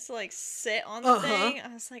that he has to like sit on the thing.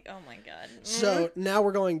 I was like, oh my God. So now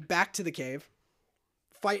we're going back to the cave.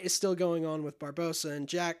 Fight is still going on with Barbossa and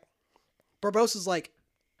Jack. Barbossa's like,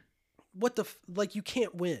 what the, like, you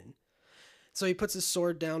can't win. So he puts his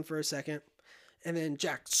sword down for a second. And then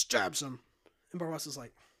Jack stabs him. And Barbossa's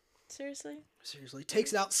like, Seriously?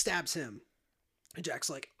 Takes it out, stabs him. And Jack's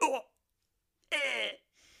like, oh,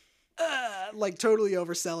 like totally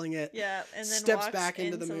overselling it. Yeah, and then steps walks back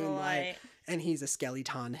into the moonlight. The and he's a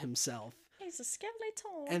skeleton himself. He's a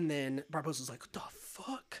skeleton. And then Barbossa's like, what the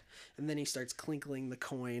fuck? And then he starts clinkling the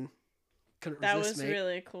coin. That was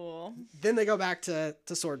really cool. Then they go back to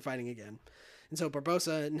sword fighting again. And so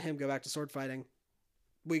Barbossa and him go back to sword fighting.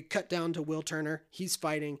 We cut down to Will Turner. He's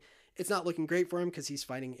fighting. It's not looking great for him because he's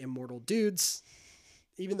fighting immortal dudes.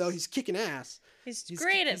 Even though he's kicking ass. He's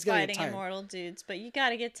great at fighting immortal dudes, but you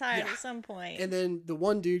gotta get tired at some point. And then the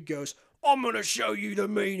one dude goes, I'm gonna show you the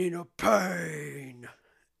meaning of pain.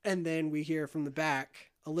 And then we hear from the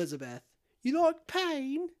back, Elizabeth, you like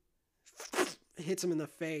pain? Hits him in the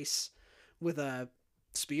face with a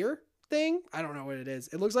spear thing. I don't know what it is.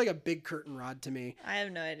 It looks like a big curtain rod to me. I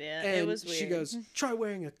have no idea. And it was weird. She goes, try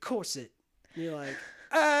wearing a corset. And you're like,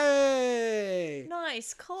 hey!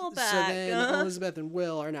 Nice callback. So then Elizabeth and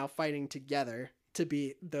Will are now fighting together to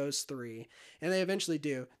beat those three. And they eventually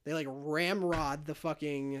do. They like ramrod the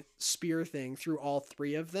fucking spear thing through all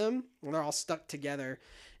three of them. And they're all stuck together.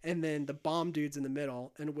 And then the bomb dude's in the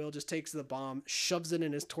middle. And Will just takes the bomb, shoves it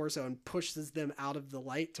in his torso, and pushes them out of the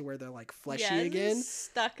light to where they're like fleshy again. It's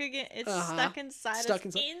stuck again. It's stuck inside. Stuck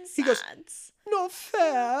inside. He goes, not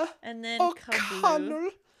fair. And then O'Connell.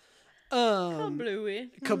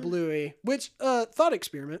 Kablooey. Which, thought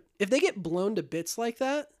experiment. If they get blown to bits like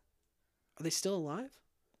that, are they still alive?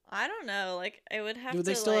 I don't know. Like, it would have to. Would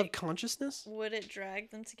they still have consciousness? Would it drag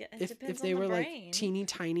them to get? It depends if they on the were brain. like teeny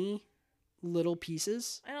tiny little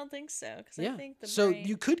pieces. I don't think so. Because I think the so brain...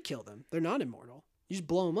 you could kill them. They're not immortal. You just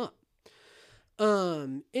blow them up.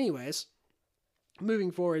 Anyways, moving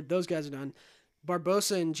forward, those guys are done.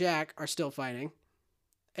 Barbossa and Jack are still fighting.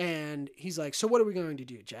 And he's like, so what are we going to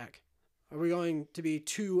do, Jack? Are we going to be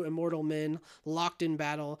two immortal men locked in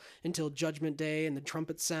battle until Judgment Day and the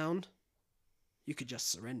trumpets sound? You could just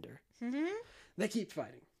surrender. Mm-hmm. They keep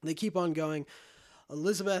fighting. They keep on going.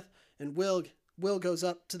 Elizabeth and Will goes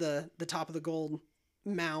up to the top of the gold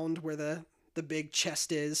mound where the big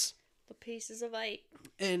chest is. The pieces of light.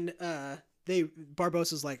 And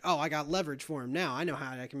Barbossa's like, oh, I got leverage for him now. I know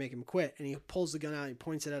how I can make him quit. And he pulls the gun out and he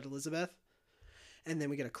points it at Elizabeth. And then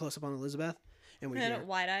we get a close-up on Elizabeth. And we hear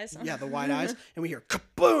wide eyes. Yeah, the wide eyes. And we hear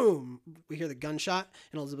kaboom! We hear the gunshot.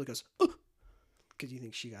 And Elizabeth goes, oh! Because you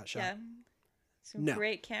think she got shot. Yeah. Some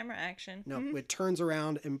great camera action. No, it turns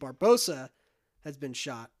around and Barbossa has been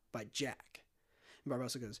shot by Jack. And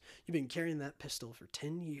Barbossa goes, you've been carrying that pistol for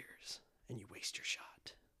 10 years and you waste your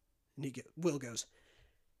shot. And Will goes,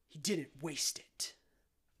 he didn't waste it.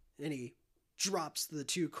 And he drops the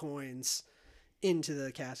 2 coins into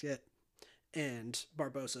the casket and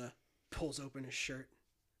Barbossa pulls open his shirt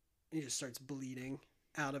and he just starts bleeding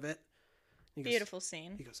out of it. Beautiful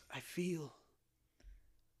scene. He goes, I feel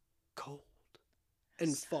cold.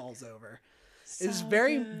 And falls over. It's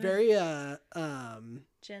very, very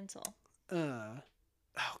gentle. Oh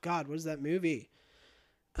God, what is that movie?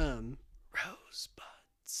 Rosebuds.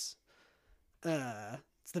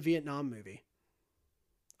 It's the Vietnam movie.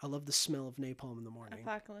 I love the smell of napalm in the morning.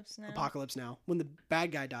 Apocalypse Now. When the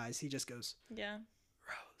bad guy dies, he just goes, yeah,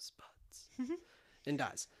 rosebuds, and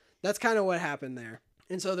dies. That's kind of what happened there.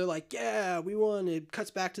 And so they're like, yeah, we won. It cuts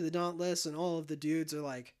back to the Dauntless, and all of the dudes are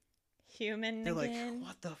like, human they're again. Like,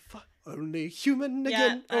 what the fuck? Only human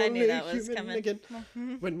again. Yeah, I knew that was coming. Again.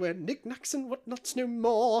 When we're knickknacks and whatnots no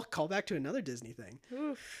more. Call back to another Disney thing.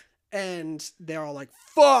 Oof. And they're all like,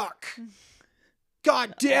 fuck!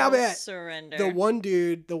 God damn it! Surrender. The one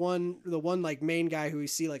dude, the one like main guy who we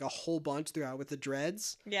see like a whole bunch throughout with the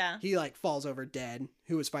dreads. Yeah. He like falls over dead,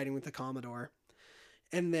 who was fighting with the Commodore.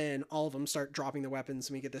 And then all of them start dropping their weapons,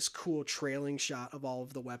 and we get this cool trailing shot of all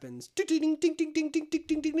of the weapons. Ding, ding, ding, ding, ding, ding, ding,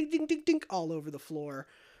 ding, ding, ding, ding, ding, all over the floor,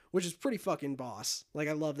 which is pretty fucking boss. Like,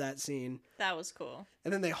 I love that scene. That was cool.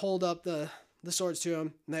 And then they hold up the swords to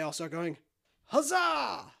him, and they all start going,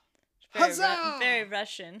 huzzah! Huzzah! Very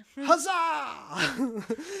Russian. Huzzah!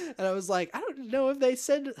 And I was like, I don't know if they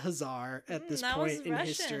said huzzah at this point in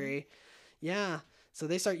history. Yeah. So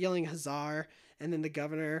they start yelling huzzah, and then the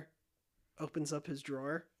governor opens up his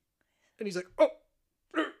drawer and he's like, oh,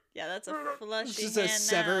 yeah, that's a fleshy it's just a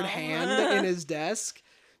severed hand in his desk.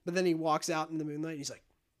 But then he walks out in the moonlight and he's like,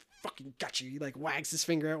 fucking got you. He like wags his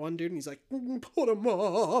finger at one dude and he's like, put him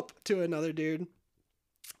up to another dude.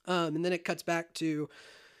 And then it cuts back to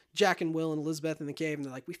Jack and Will and Elizabeth in the cave and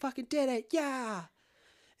they're like, we fucking did it. Yeah.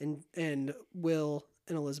 And Will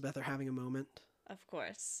and Elizabeth are having a moment. Of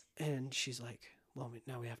course. And she's like, well,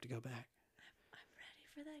 now we have to go back. I'm ready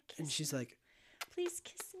for that kiss. And she's like, please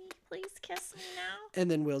kiss me. Please kiss me now.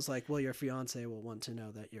 And then Will's like, well, your fiance will want to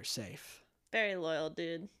know that you're safe. Very loyal,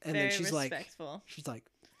 dude. And very then she's respectful. She's like,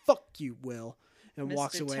 fuck you, Will. And Mr.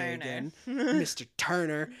 walks away Turner. again. Mr.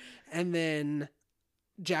 Turner. And then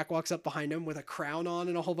Jack walks up behind him with a crown on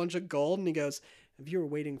and a whole bunch of gold. And he goes, if you were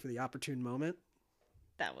waiting for the opportune moment,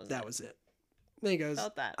 that was it. Then he goes,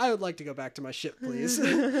 I would like to go back to my ship, please.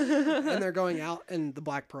 And they're going out and the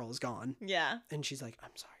Black Pearl is gone. Yeah. And she's like,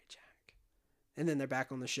 I'm sorry, Jack. And then they're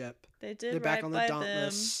back on the ship. They did. They're back on the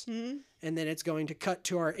Dauntless. And then it's going to cut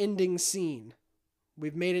to our ending scene.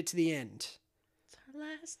 We've made it to the end. It's our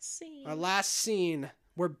last scene. Our last scene.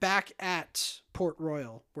 We're back at Port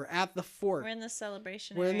Royal. We're at the fort. We're in the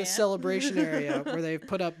celebration area. We're in the celebration area where they've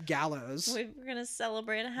put up gallows. We're going to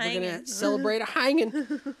celebrate a hanging. We're going to celebrate a hanging.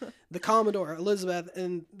 The Commodore, Elizabeth,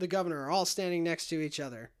 and the governor are all standing next to each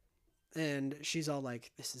other. And she's all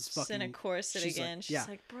like, this is fucking... She's in a corset again. Like, she's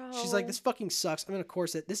like, bro. She's like, this fucking sucks. I'm in a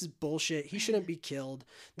corset. This is bullshit. He shouldn't be killed.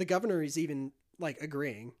 The governor is even, like,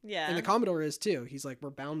 agreeing. Yeah. And the Commodore is, too. He's like, we're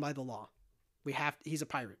bound by the law. He's a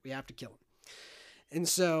pirate. We have to kill him. And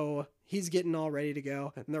so he's getting all ready to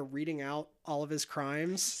go, and they're reading out all of his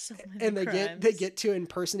crimes. So and they get to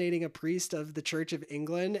impersonating a priest of the Church of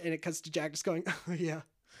England, and it cuts to Jack just going, oh yeah,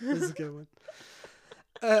 this is a good one.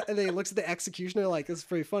 And then he looks at the executioner like, this is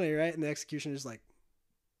pretty funny, right? And the executioner's like,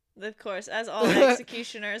 of course, as all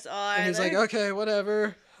executioners are. And he's like, okay,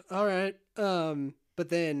 whatever, all right. But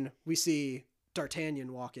then we see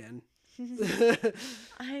D'Artagnan walk in.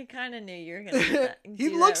 I kind of knew you were gonna do that. He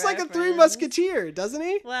looks like a Three Musketeer, doesn't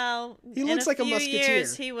he? Well, he looks like a musketeer.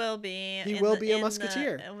 Years, he will be. He will be a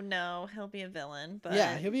musketeer. No, he'll be a villain. But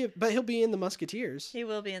yeah, he'll be in the Musketeers. He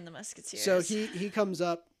will be in the Musketeers. So he comes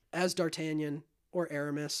up as D'Artagnan or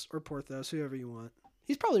Aramis or Porthos, whoever you want.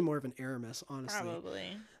 He's probably more of an Aramis, honestly.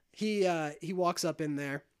 Probably. He walks up in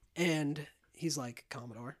there and he's like,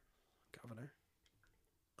 Commodore, Governor,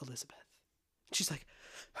 Elizabeth. She's like,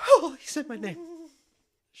 oh, he said my name.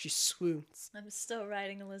 She swoons. I'm still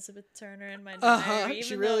writing Elizabeth Turner in my diary, even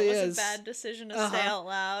she really though it was is. a bad decision to say out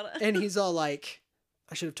loud. And he's all like,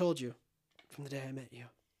 I should have told you from the day I met you.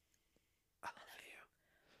 I love you.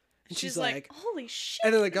 And she's like, holy shit.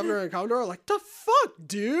 And then the governor and Commodore are like, the fuck,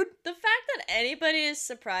 dude? The fact that anybody is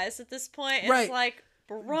surprised at this point is like,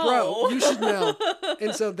 bro, you should know.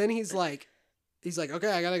 And so then he's like,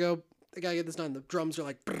 okay, I gotta get this done. The drums are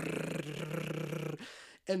like, brrr.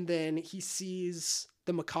 And then he sees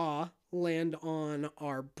the macaw land on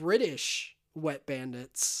our British wet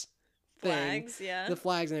bandits flags, thing. The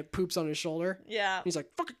flags, and it poops on his shoulder. Yeah. And he's like,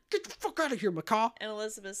 fuck, get the fuck out of here, macaw. And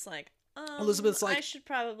Elizabeth's like, I should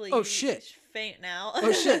probably faint now.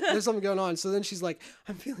 Oh shit, there's something going on. So then she's like,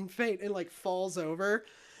 I'm feeling faint, and like falls over.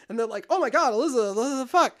 And they're like, oh my god, Elizabeth, what the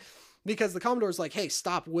fuck? Because the Commodore's like, hey,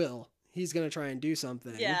 stop Will. He's going to try and do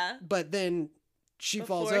something. Yeah. But then she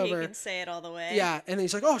falls over. Before he can say it all the way. Yeah. And then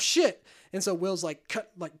he's like, oh shit. And so Will's like,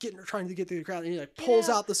 trying to get through the crowd. And he like pulls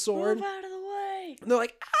out the sword. Move out of the way. And they're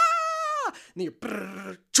like, ah. And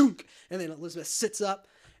you're chunk. And then Elizabeth sits up.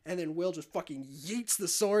 And then Will just fucking yeets the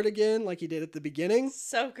sword again like he did at the beginning.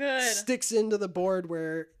 So good. Sticks into the board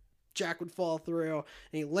where Jack would fall through, and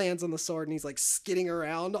he lands on the sword, and he's like skidding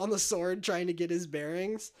around on the sword trying to get his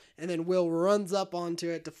bearings. And then Will runs up onto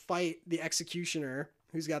it to fight the executioner,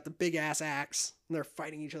 who's got the big ass axe, and they're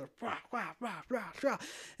fighting each other.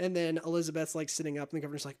 And then Elizabeth's like sitting up, and the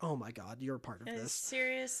governor's like, oh my god, you're a part of this.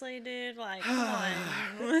 Seriously, dude? Like, come on.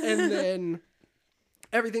 And then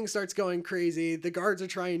everything starts going crazy. The guards are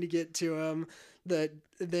trying to get to him. Then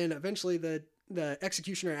eventually the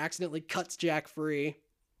executioner accidentally cuts Jack free.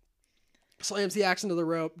 Slams the axe into the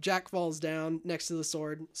rope. Jack falls down next to the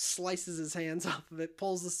sword, slices his hands off of it,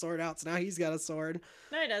 pulls the sword out. So now he's got a sword.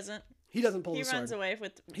 No, he doesn't. He doesn't pull the sword.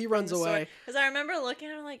 He runs away. Sword. Because I remember looking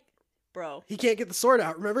at him like, bro. He can't get the sword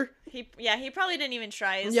out, remember? He probably didn't even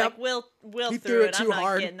try. He's like, Will he threw it. Too I'm not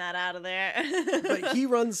hard. getting that out of there. But he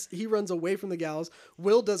runs away from the gallows.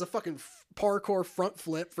 Will does a fucking parkour front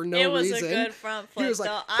flip for no reason. It was a good front flip. He was like,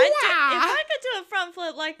 if I could do a front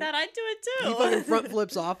flip like that, I'd do it too. He fucking front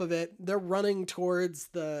flips off of it. They're running towards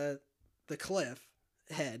the cliff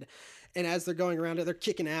head. And as they're going around it, they're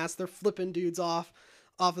kicking ass. They're flipping dudes off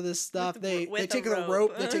of this stuff. They take the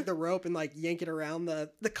rope. They take the rope and like yank it around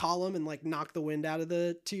the column and like knock the wind out of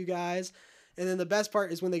the two guys. And then the best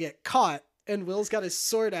part is when they get caught and Will's got his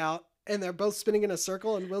sword out, and they're both spinning in a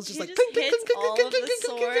circle, and Will's just he like just hits all of the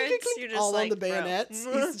swords. You're just all like, on the bayonets.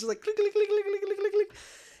 bro. He's just like click, click, click, click, click, click, click, click.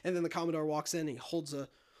 And then the Commodore walks in. And he holds a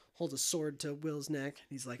sword to Will's neck.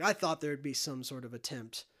 He's like, I thought there would be some sort of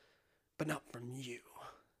attempt, but not from you.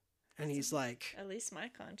 And he's like, at least my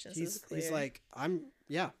conscience is clear. He's like,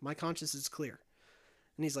 my conscience is clear.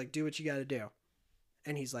 And he's like, do what you got to do.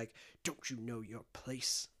 And he's like, don't you know your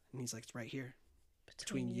place? And he's like, it's right here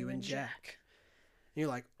between you and Jack. And you're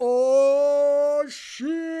like, oh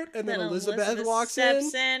shit. And then Elizabeth walks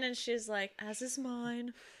steps in and she's like, as is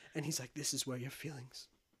mine. And he's like, this is where your feelings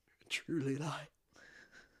truly lie.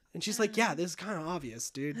 And she's like, yeah, this is kind of obvious,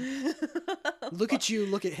 dude. Look at you,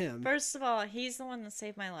 look at him. First of all, he's the one that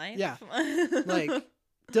saved my life. Yeah. Like,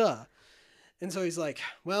 duh. And so he's like,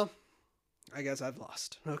 well, I guess I've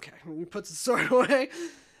lost. Okay. And he puts the sword away.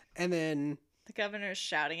 And then the governor's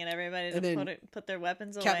shouting at everybody to put their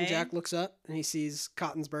weapons away. Captain Jack looks up and he sees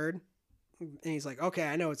Cotton's bird. And he's like, okay,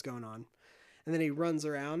 I know what's going on. And then he runs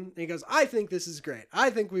around and he goes, I think this is great. I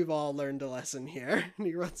think we've all learned a lesson here. And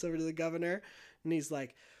he runs over to the governor and he's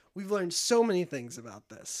like, we've learned so many things about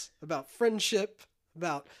this, about friendship,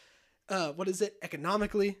 about,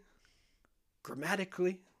 economically,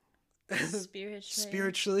 grammatically,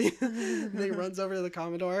 spiritually. And then he runs over to the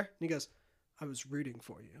Commodore and he goes, I was rooting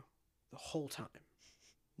for you the whole time.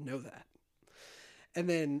 Know that. And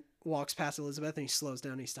then walks past Elizabeth and he slows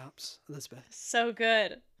down and he stops. Elizabeth. So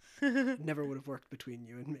good. Never would have worked between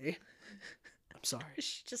you and me. I'm sorry.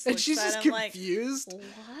 She's just confused. Like,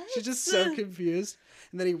 what? She's just so confused.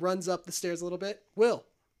 And then he runs up the stairs a little bit. Will,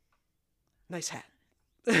 nice hat.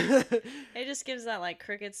 He just gives that like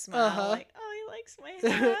crooked smile, like, oh, he likes my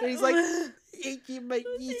hat. He's like,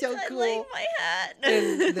 he's so cool. I like my hat.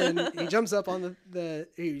 And then he jumps up on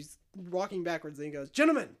he's walking backwards and he goes,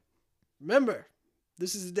 gentlemen, remember,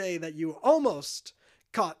 this is the day that you almost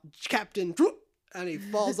caught Captain, and he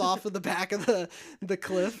falls off of the back of the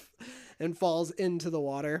cliff and falls into the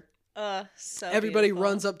water. So everybody beautiful.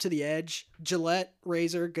 runs up to the edge. Gillette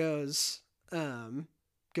Razor goes,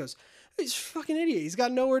 he's a fucking idiot. He's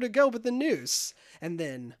got nowhere to go but the noose. And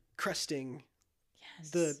then cresting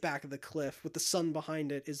the back of the cliff with the sun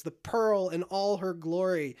behind it is the Pearl in all her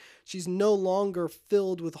glory. She's no longer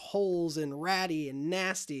filled with holes and ratty and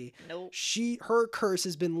nasty. Nope. Her curse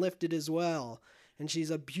has been lifted as well. And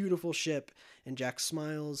she's a beautiful ship. And Jack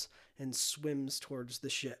smiles and swims towards the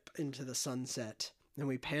ship into the sunset. And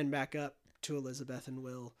we pan back up to Elizabeth and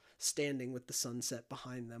Will standing with the sunset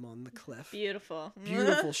behind them on the cliff. Beautiful.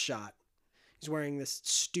 Beautiful shot. He's wearing this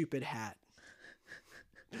stupid hat.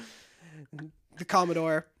 The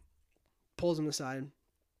Commodore pulls him aside.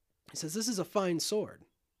 He says, this is a fine sword.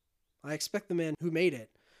 I expect the man who made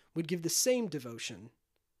it would give the same devotion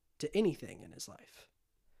to anything in his life.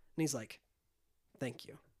 And he's like, thank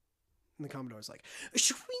you. And the Commodore's like,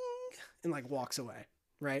 swing, and like walks away,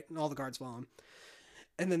 right? And all the guards follow him.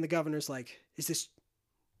 And then the governor's like, is this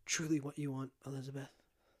truly what you want, Elizabeth?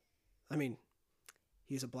 I mean,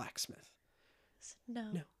 he's a blacksmith. No.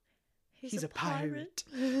 He's a pirate.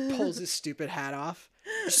 Pulls his stupid hat off.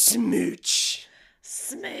 Smooch.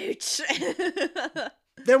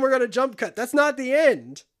 Then we're going to jump cut. That's not the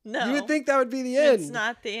end. No. You would think that would be the end. It's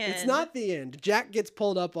not the end. It's not the end. Jack gets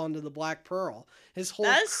pulled up onto the Black Pearl. His whole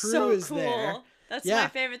crew is cool. there. That's my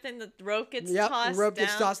favorite thing. The rope gets tossed down. The rope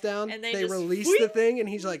gets tossed down. And they release the thing, and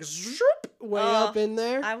he's like, zoop, way up in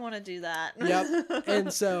there. I want to do that. Yep.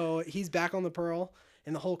 And so he's back on the Pearl,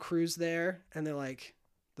 and the whole crew's there, and they're like,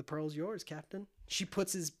 the Pearl's yours, Captain. She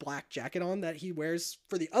puts his black jacket on that he wears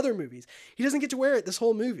for the other movies. He doesn't get to wear it this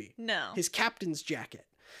whole movie. No. His captain's jacket.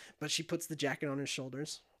 But she puts the jacket on his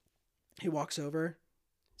shoulders. He walks over.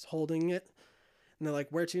 He's holding it. And they're like,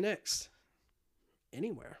 where to next?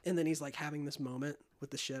 Anywhere. And then he's like having this moment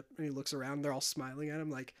with the ship. And he looks around. They're all smiling at him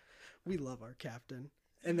like, we love our captain.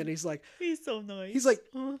 And then he's like, he's so nice. He's like,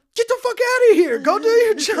 get the fuck out of here. Go do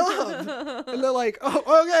your job. And they're like,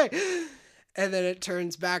 oh, okay. And then it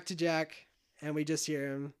turns back to Jack. And we just hear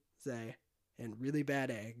him say, and really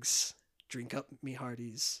bad eggs. Drink up me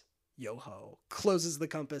hearties. Yo-ho. Closes the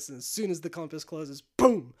compass. And as soon as the compass closes,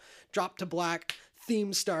 boom. Drop to black.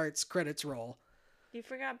 Theme starts. Credits roll. You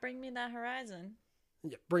forgot Bring Me That Horizon.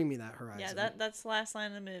 Yeah, Bring Me That Horizon. Yeah, that's the last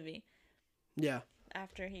line of the movie. Yeah.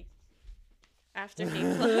 After he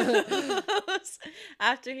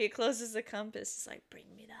closes the compass, it's like, bring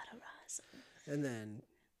me that horizon. And then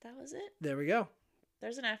that was it. There we go.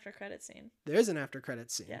 There's an after credit scene. There's an after credit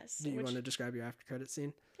scene. Yes. Do you want to describe your after credit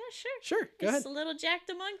scene? Yeah, sure. Sure, go ahead. It's little Jack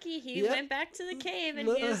the monkey. He went back to the cave and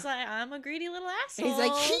he was like, I'm a greedy little asshole. He's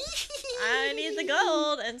like, I need the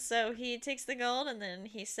gold. And so he takes the gold and then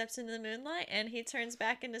he steps into the moonlight and he turns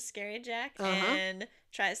back into Scary Jack and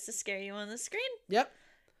tries to scare you on the screen. Yep.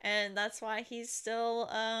 And that's why he's still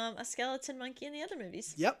a skeleton monkey in the other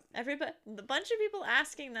movies. Yep. Everybody, a bunch of people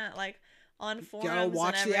asking that, like, on forums. Gotta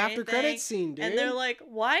watch the after credits scene, dude. And they're like,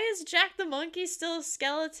 why is Jack the monkey still a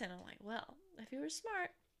skeleton? I'm like, well, if you were smart,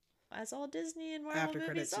 as all Disney and Marvel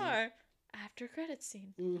movies are, after credits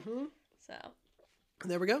scene. Mm-hmm. So.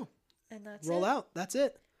 There we go. And that's Roll out. That's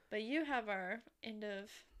it. But you have our end of...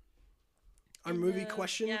 Our movie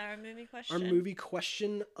question. Yeah, our movie question. Our movie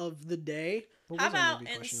question of the day. How about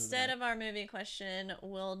instead of our movie question,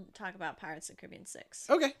 we'll talk about Pirates of the Caribbean 6.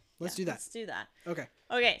 Okay, let's do that. Let's do that. Okay.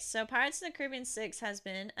 Okay, so Pirates of the Caribbean 6 has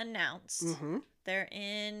been announced. Mm-hmm. They're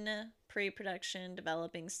in pre-production,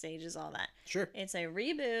 developing stages, all that. Sure. It's a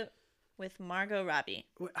reboot with Margot Robbie.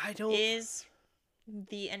 I don't... Is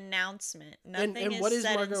the announcement. Nothing and is what is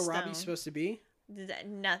set Margot in stone. Robbie supposed to be?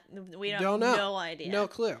 Nothing. We don't know. No idea. No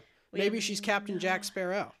clue. Maybe she's Captain Jack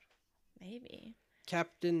Sparrow. Maybe.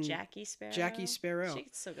 Captain Jackie Sparrow. Jackie Sparrow. She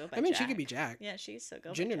could still go by I mean, Jack. she could be Jack. Yeah, she could still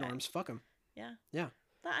go Gender by Jack. norms, fuck them. Yeah. Yeah.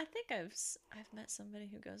 But I think I've met somebody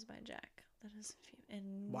who goes by Jack. That is a few.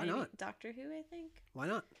 And why maybe not? Doctor Who, I think. Why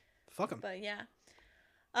not? Fuck them. But yeah.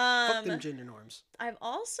 Fuck them gender norms. I've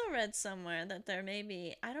also read somewhere that there may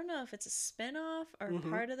be, I don't know if it's a spin-off or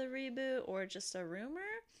part of the reboot or just a rumor,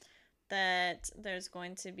 that there's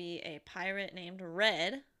going to be a pirate named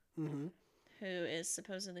Red, mm-hmm. who is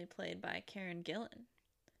supposedly played by Karen Gillan.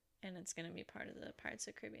 And it's going to be part of the Pirates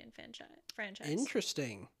of the Caribbean franchise.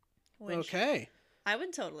 Interesting. Which okay. I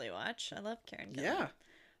would totally watch. I love Karen Gillan. Yeah.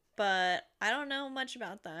 But I don't know much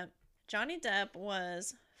about that. Johnny Depp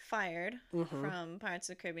was fired from Pirates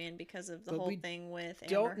of the Caribbean because of the whole thing with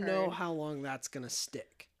Amber Heard. Don't know how long that's going to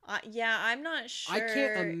stick. Yeah, I'm not sure. I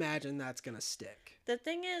can't imagine that's going to stick. The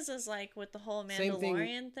thing is like with the whole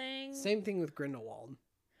Mandalorian thing. Same thing with Grindelwald.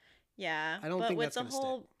 Yeah. I don't think that's going to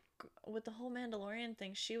stick. With the whole Mandalorian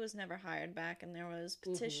thing, she was never hired back, and there was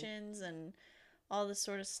petitions and all this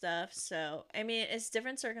sort of stuff. So, I mean, it's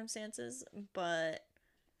different circumstances, but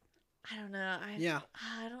I don't know.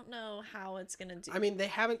 I don't know how it's going to do. I mean, they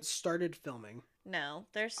haven't started filming. No,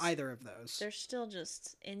 either of those. They're still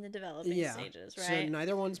just in the developing stages, right? So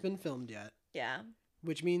neither one's been filmed yet. Yeah.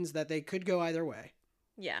 Which means that they could go either way.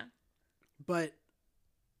 Yeah. But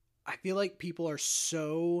I feel like people are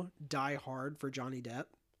so die hard for Johnny Depp.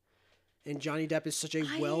 And Johnny Depp is such a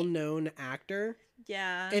well-known actor.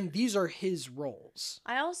 Yeah. And these are his roles.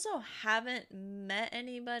 I also haven't met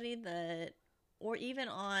anybody that, or even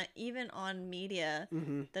on media,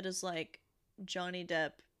 that is like, Johnny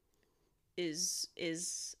Depp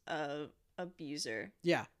is a abuser.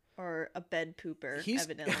 Yeah. Or a bed pooper,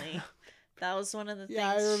 evidently. That was one of the things. Yeah,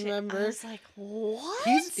 I remember. I was like, what?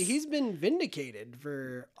 He's been vindicated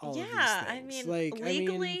for all of these things. Yeah, I mean,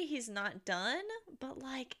 legally he's not done, but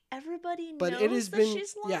like everybody knows that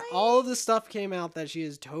she's lying. Yeah, all of the stuff came out that she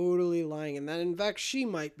is totally lying, and that in fact she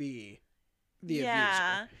might be the abuser.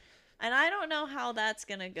 Yeah, and I don't know how that's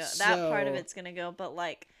gonna go. That part of it's gonna go, but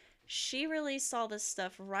like, she released all this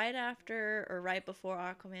stuff right after or right before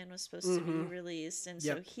Aquaman was supposed to be released, and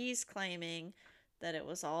so he's claiming that it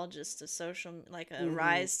was all just a social, like a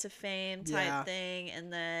rise to fame type thing,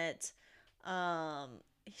 and that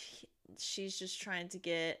she's just trying to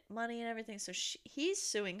get money and everything. So he's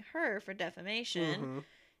suing her for defamation.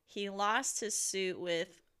 He lost his suit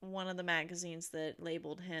with one of the magazines that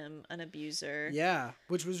labeled him an abuser. Yeah,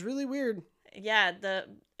 which was really weird. Yeah,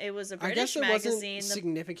 it was a British magazine. I guess it wasn't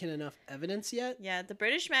significant enough evidence yet. Yeah, the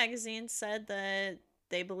British magazine said that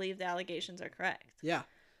they believe the allegations are correct. Yeah.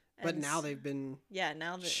 But now they've been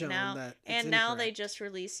shown that it's now they just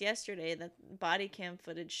released yesterday that body cam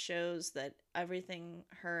footage shows that everything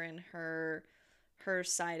her and her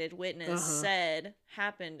sided witness said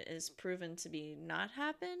happened is proven to be not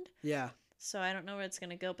happened. Yeah. So I don't know where it's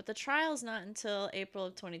going to go, but the trial's not until April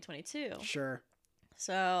of 2022. Sure.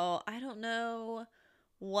 So I don't know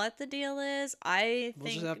what the deal is. We'll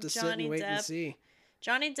just have to sit and wait and see.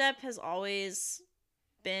 Johnny Depp has always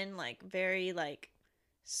been like very like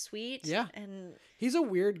sweet. Yeah. And he's a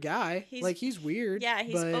weird guy. He's weird. Yeah,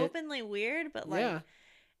 he's openly weird, but like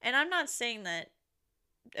and I'm not saying that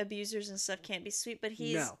abusers and stuff can't be sweet, but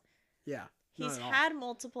he's No. Yeah. He's had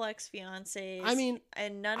multiple ex-fiancés. I mean,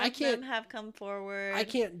 and none of them have come forward. I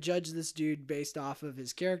can't judge this dude based off of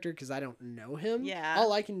his character because I don't know him. Yeah.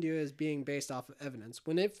 All I can do is being based off of evidence.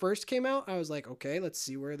 When it first came out, I was like, okay, let's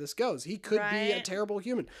see where this goes. He could be a terrible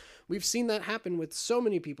human. We've seen that happen with so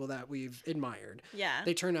many people that we've admired. Yeah.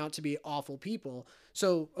 They turn out to be awful people.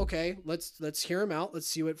 So, okay, let's hear him out. Let's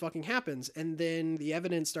see what fucking happens. And then the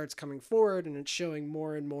evidence starts coming forward and it's showing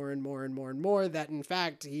more and more and more and more and more that in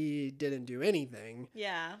fact he didn't do anything.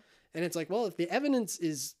 Yeah. And it's like, well, if the evidence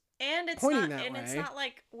is it's not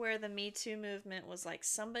like where the Me Too movement was like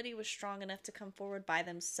somebody was strong enough to come forward by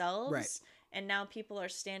themselves. Right. And now people are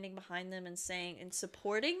standing behind them and saying and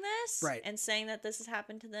supporting this. Right. And saying that this has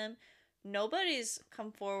happened to them. Nobody's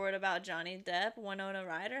come forward about Johnny Depp. Winona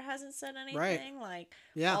Ryder hasn't said anything. Right. Like,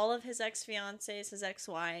 yeah. all of his ex-fiancés, his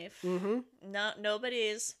ex-wife. Mm-hmm.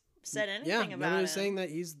 Nobody's said anything about him. Yeah, nobody's saying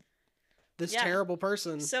that he's this terrible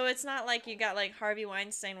person. So it's not like you got like Harvey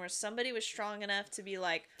Weinstein where somebody was strong enough to be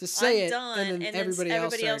like, to say I'm it, done. and then everybody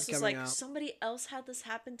else was like, out. somebody else had this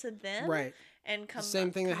happen to them. Right. And come the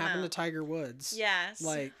same thing that happened out. to Tiger Woods. Yes.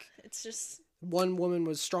 Like, it's just... one woman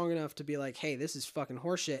was strong enough to be like, hey, this is fucking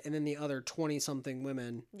horseshit. And then the other 20-something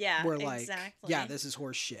women were like, yeah, this is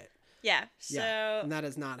horseshit. Yeah. So... yeah. And that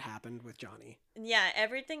has not happened with Johnny. Yeah,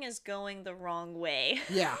 everything is going the wrong way.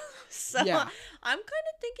 Yeah. So I'm kind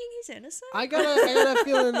of thinking he's innocent. I got a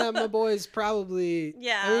feeling that my boy's probably...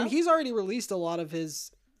 yeah. I mean, he's already released a lot of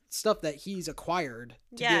his stuff that he's acquired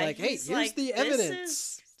to be like, hey, here's the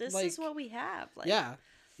evidence. This like, is what we have. Like, yeah.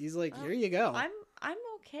 He's like, here you go. I'm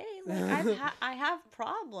okay. Like I have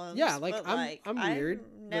problems. Yeah, like but, I'm weird.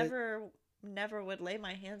 Never would lay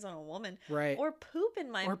my hands on a woman. Right. Or poop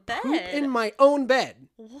in my bed. Poop in my own bed.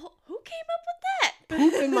 Who came up with that?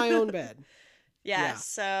 Poop in my own bed. Yeah.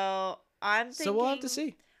 So I'm thinking. So we'll have to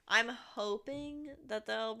see. I'm hoping that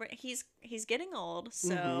they'll bring. He's getting old,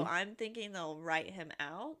 so I'm thinking they'll write him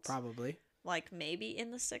out. Probably. Like maybe in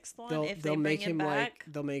the 6th one, if they'll they bring make him back.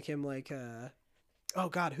 they'll make him like oh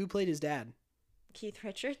God, who played his dad? Keith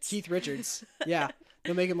Richards. Keith Richards. Yeah,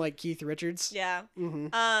 they'll make him like Keith Richards. Yeah.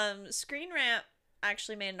 Mm-hmm. Screen Rant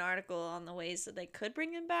actually made an article on the ways that they could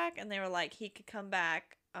bring him back, and they were like he could come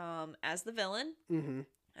back as the villain,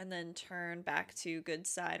 and then turn back to good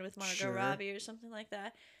side with Margot Robbie or something like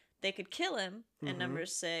that. They could kill him in number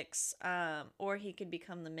 6, or he could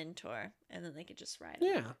become the mentor, and then they could just write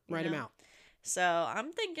him. Yeah, write him out. So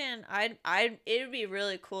I'm thinking, it would be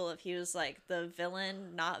really cool if he was like the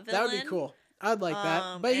villain, not villain. That would be cool. I'd like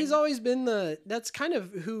that. But he's always been that's kind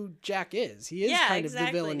of who Jack is. He is kind of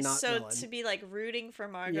the villain, not villain. So to be like rooting for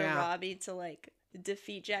Margot Robbie to like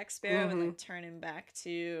defeat Jack Sparrow and like turn him back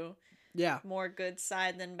to more good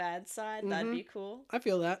side than bad side, that'd be cool. I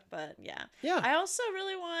feel that. But yeah. I also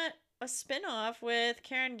really want a spin-off with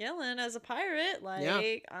Karen Gillan as a pirate.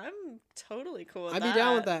 Like I'm totally cool with that. I'd be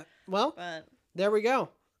down with that. Well, there we go.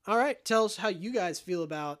 All right, tell us how you guys feel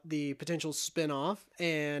about the potential spin-off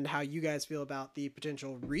and how you guys feel about the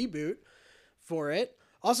potential reboot for it.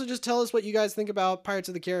 Also, just tell us what you guys think about Pirates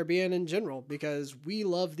of the Caribbean in general, because we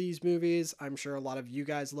love these movies. I'm sure a lot of you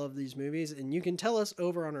guys love these movies, and you can tell us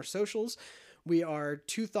over on our socials. We are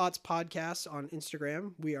Two Thoughts Podcast on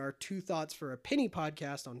Instagram. We are Two Thoughts for a Penny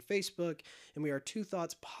Podcast on Facebook, and we are Two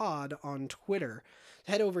Thoughts Pod on Twitter.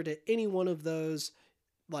 Head over to any one of those,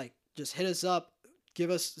 just hit us up. Give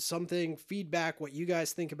us something, feedback, what you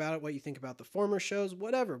guys think about it, what you think about the former shows,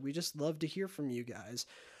 whatever. We just love to hear from you guys.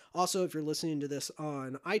 Also, if you're listening to this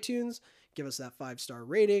on iTunes, give us that 5-star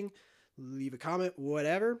rating, leave a comment,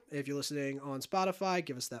 whatever. If you're listening on Spotify,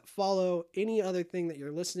 give us that follow. Any other thing that you're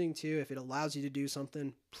listening to, if it allows you to do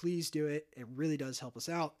something, please do it. It really does help us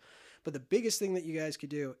out. But the biggest thing that you guys could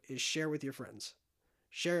do is share with your friends.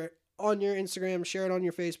 Share it on your Instagram, share it on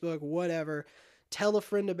your Facebook, whatever. Tell a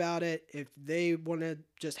friend about it. If they want to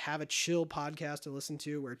just have a chill podcast to listen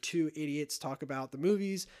to where two idiots talk about the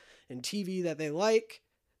movies and TV that they like,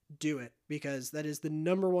 do it, because that is the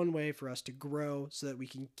number one way for us to grow so that we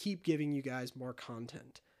can keep giving you guys more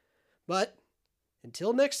content. But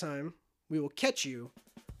until next time, we will catch you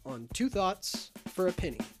on Two Thoughts for a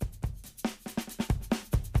Penny.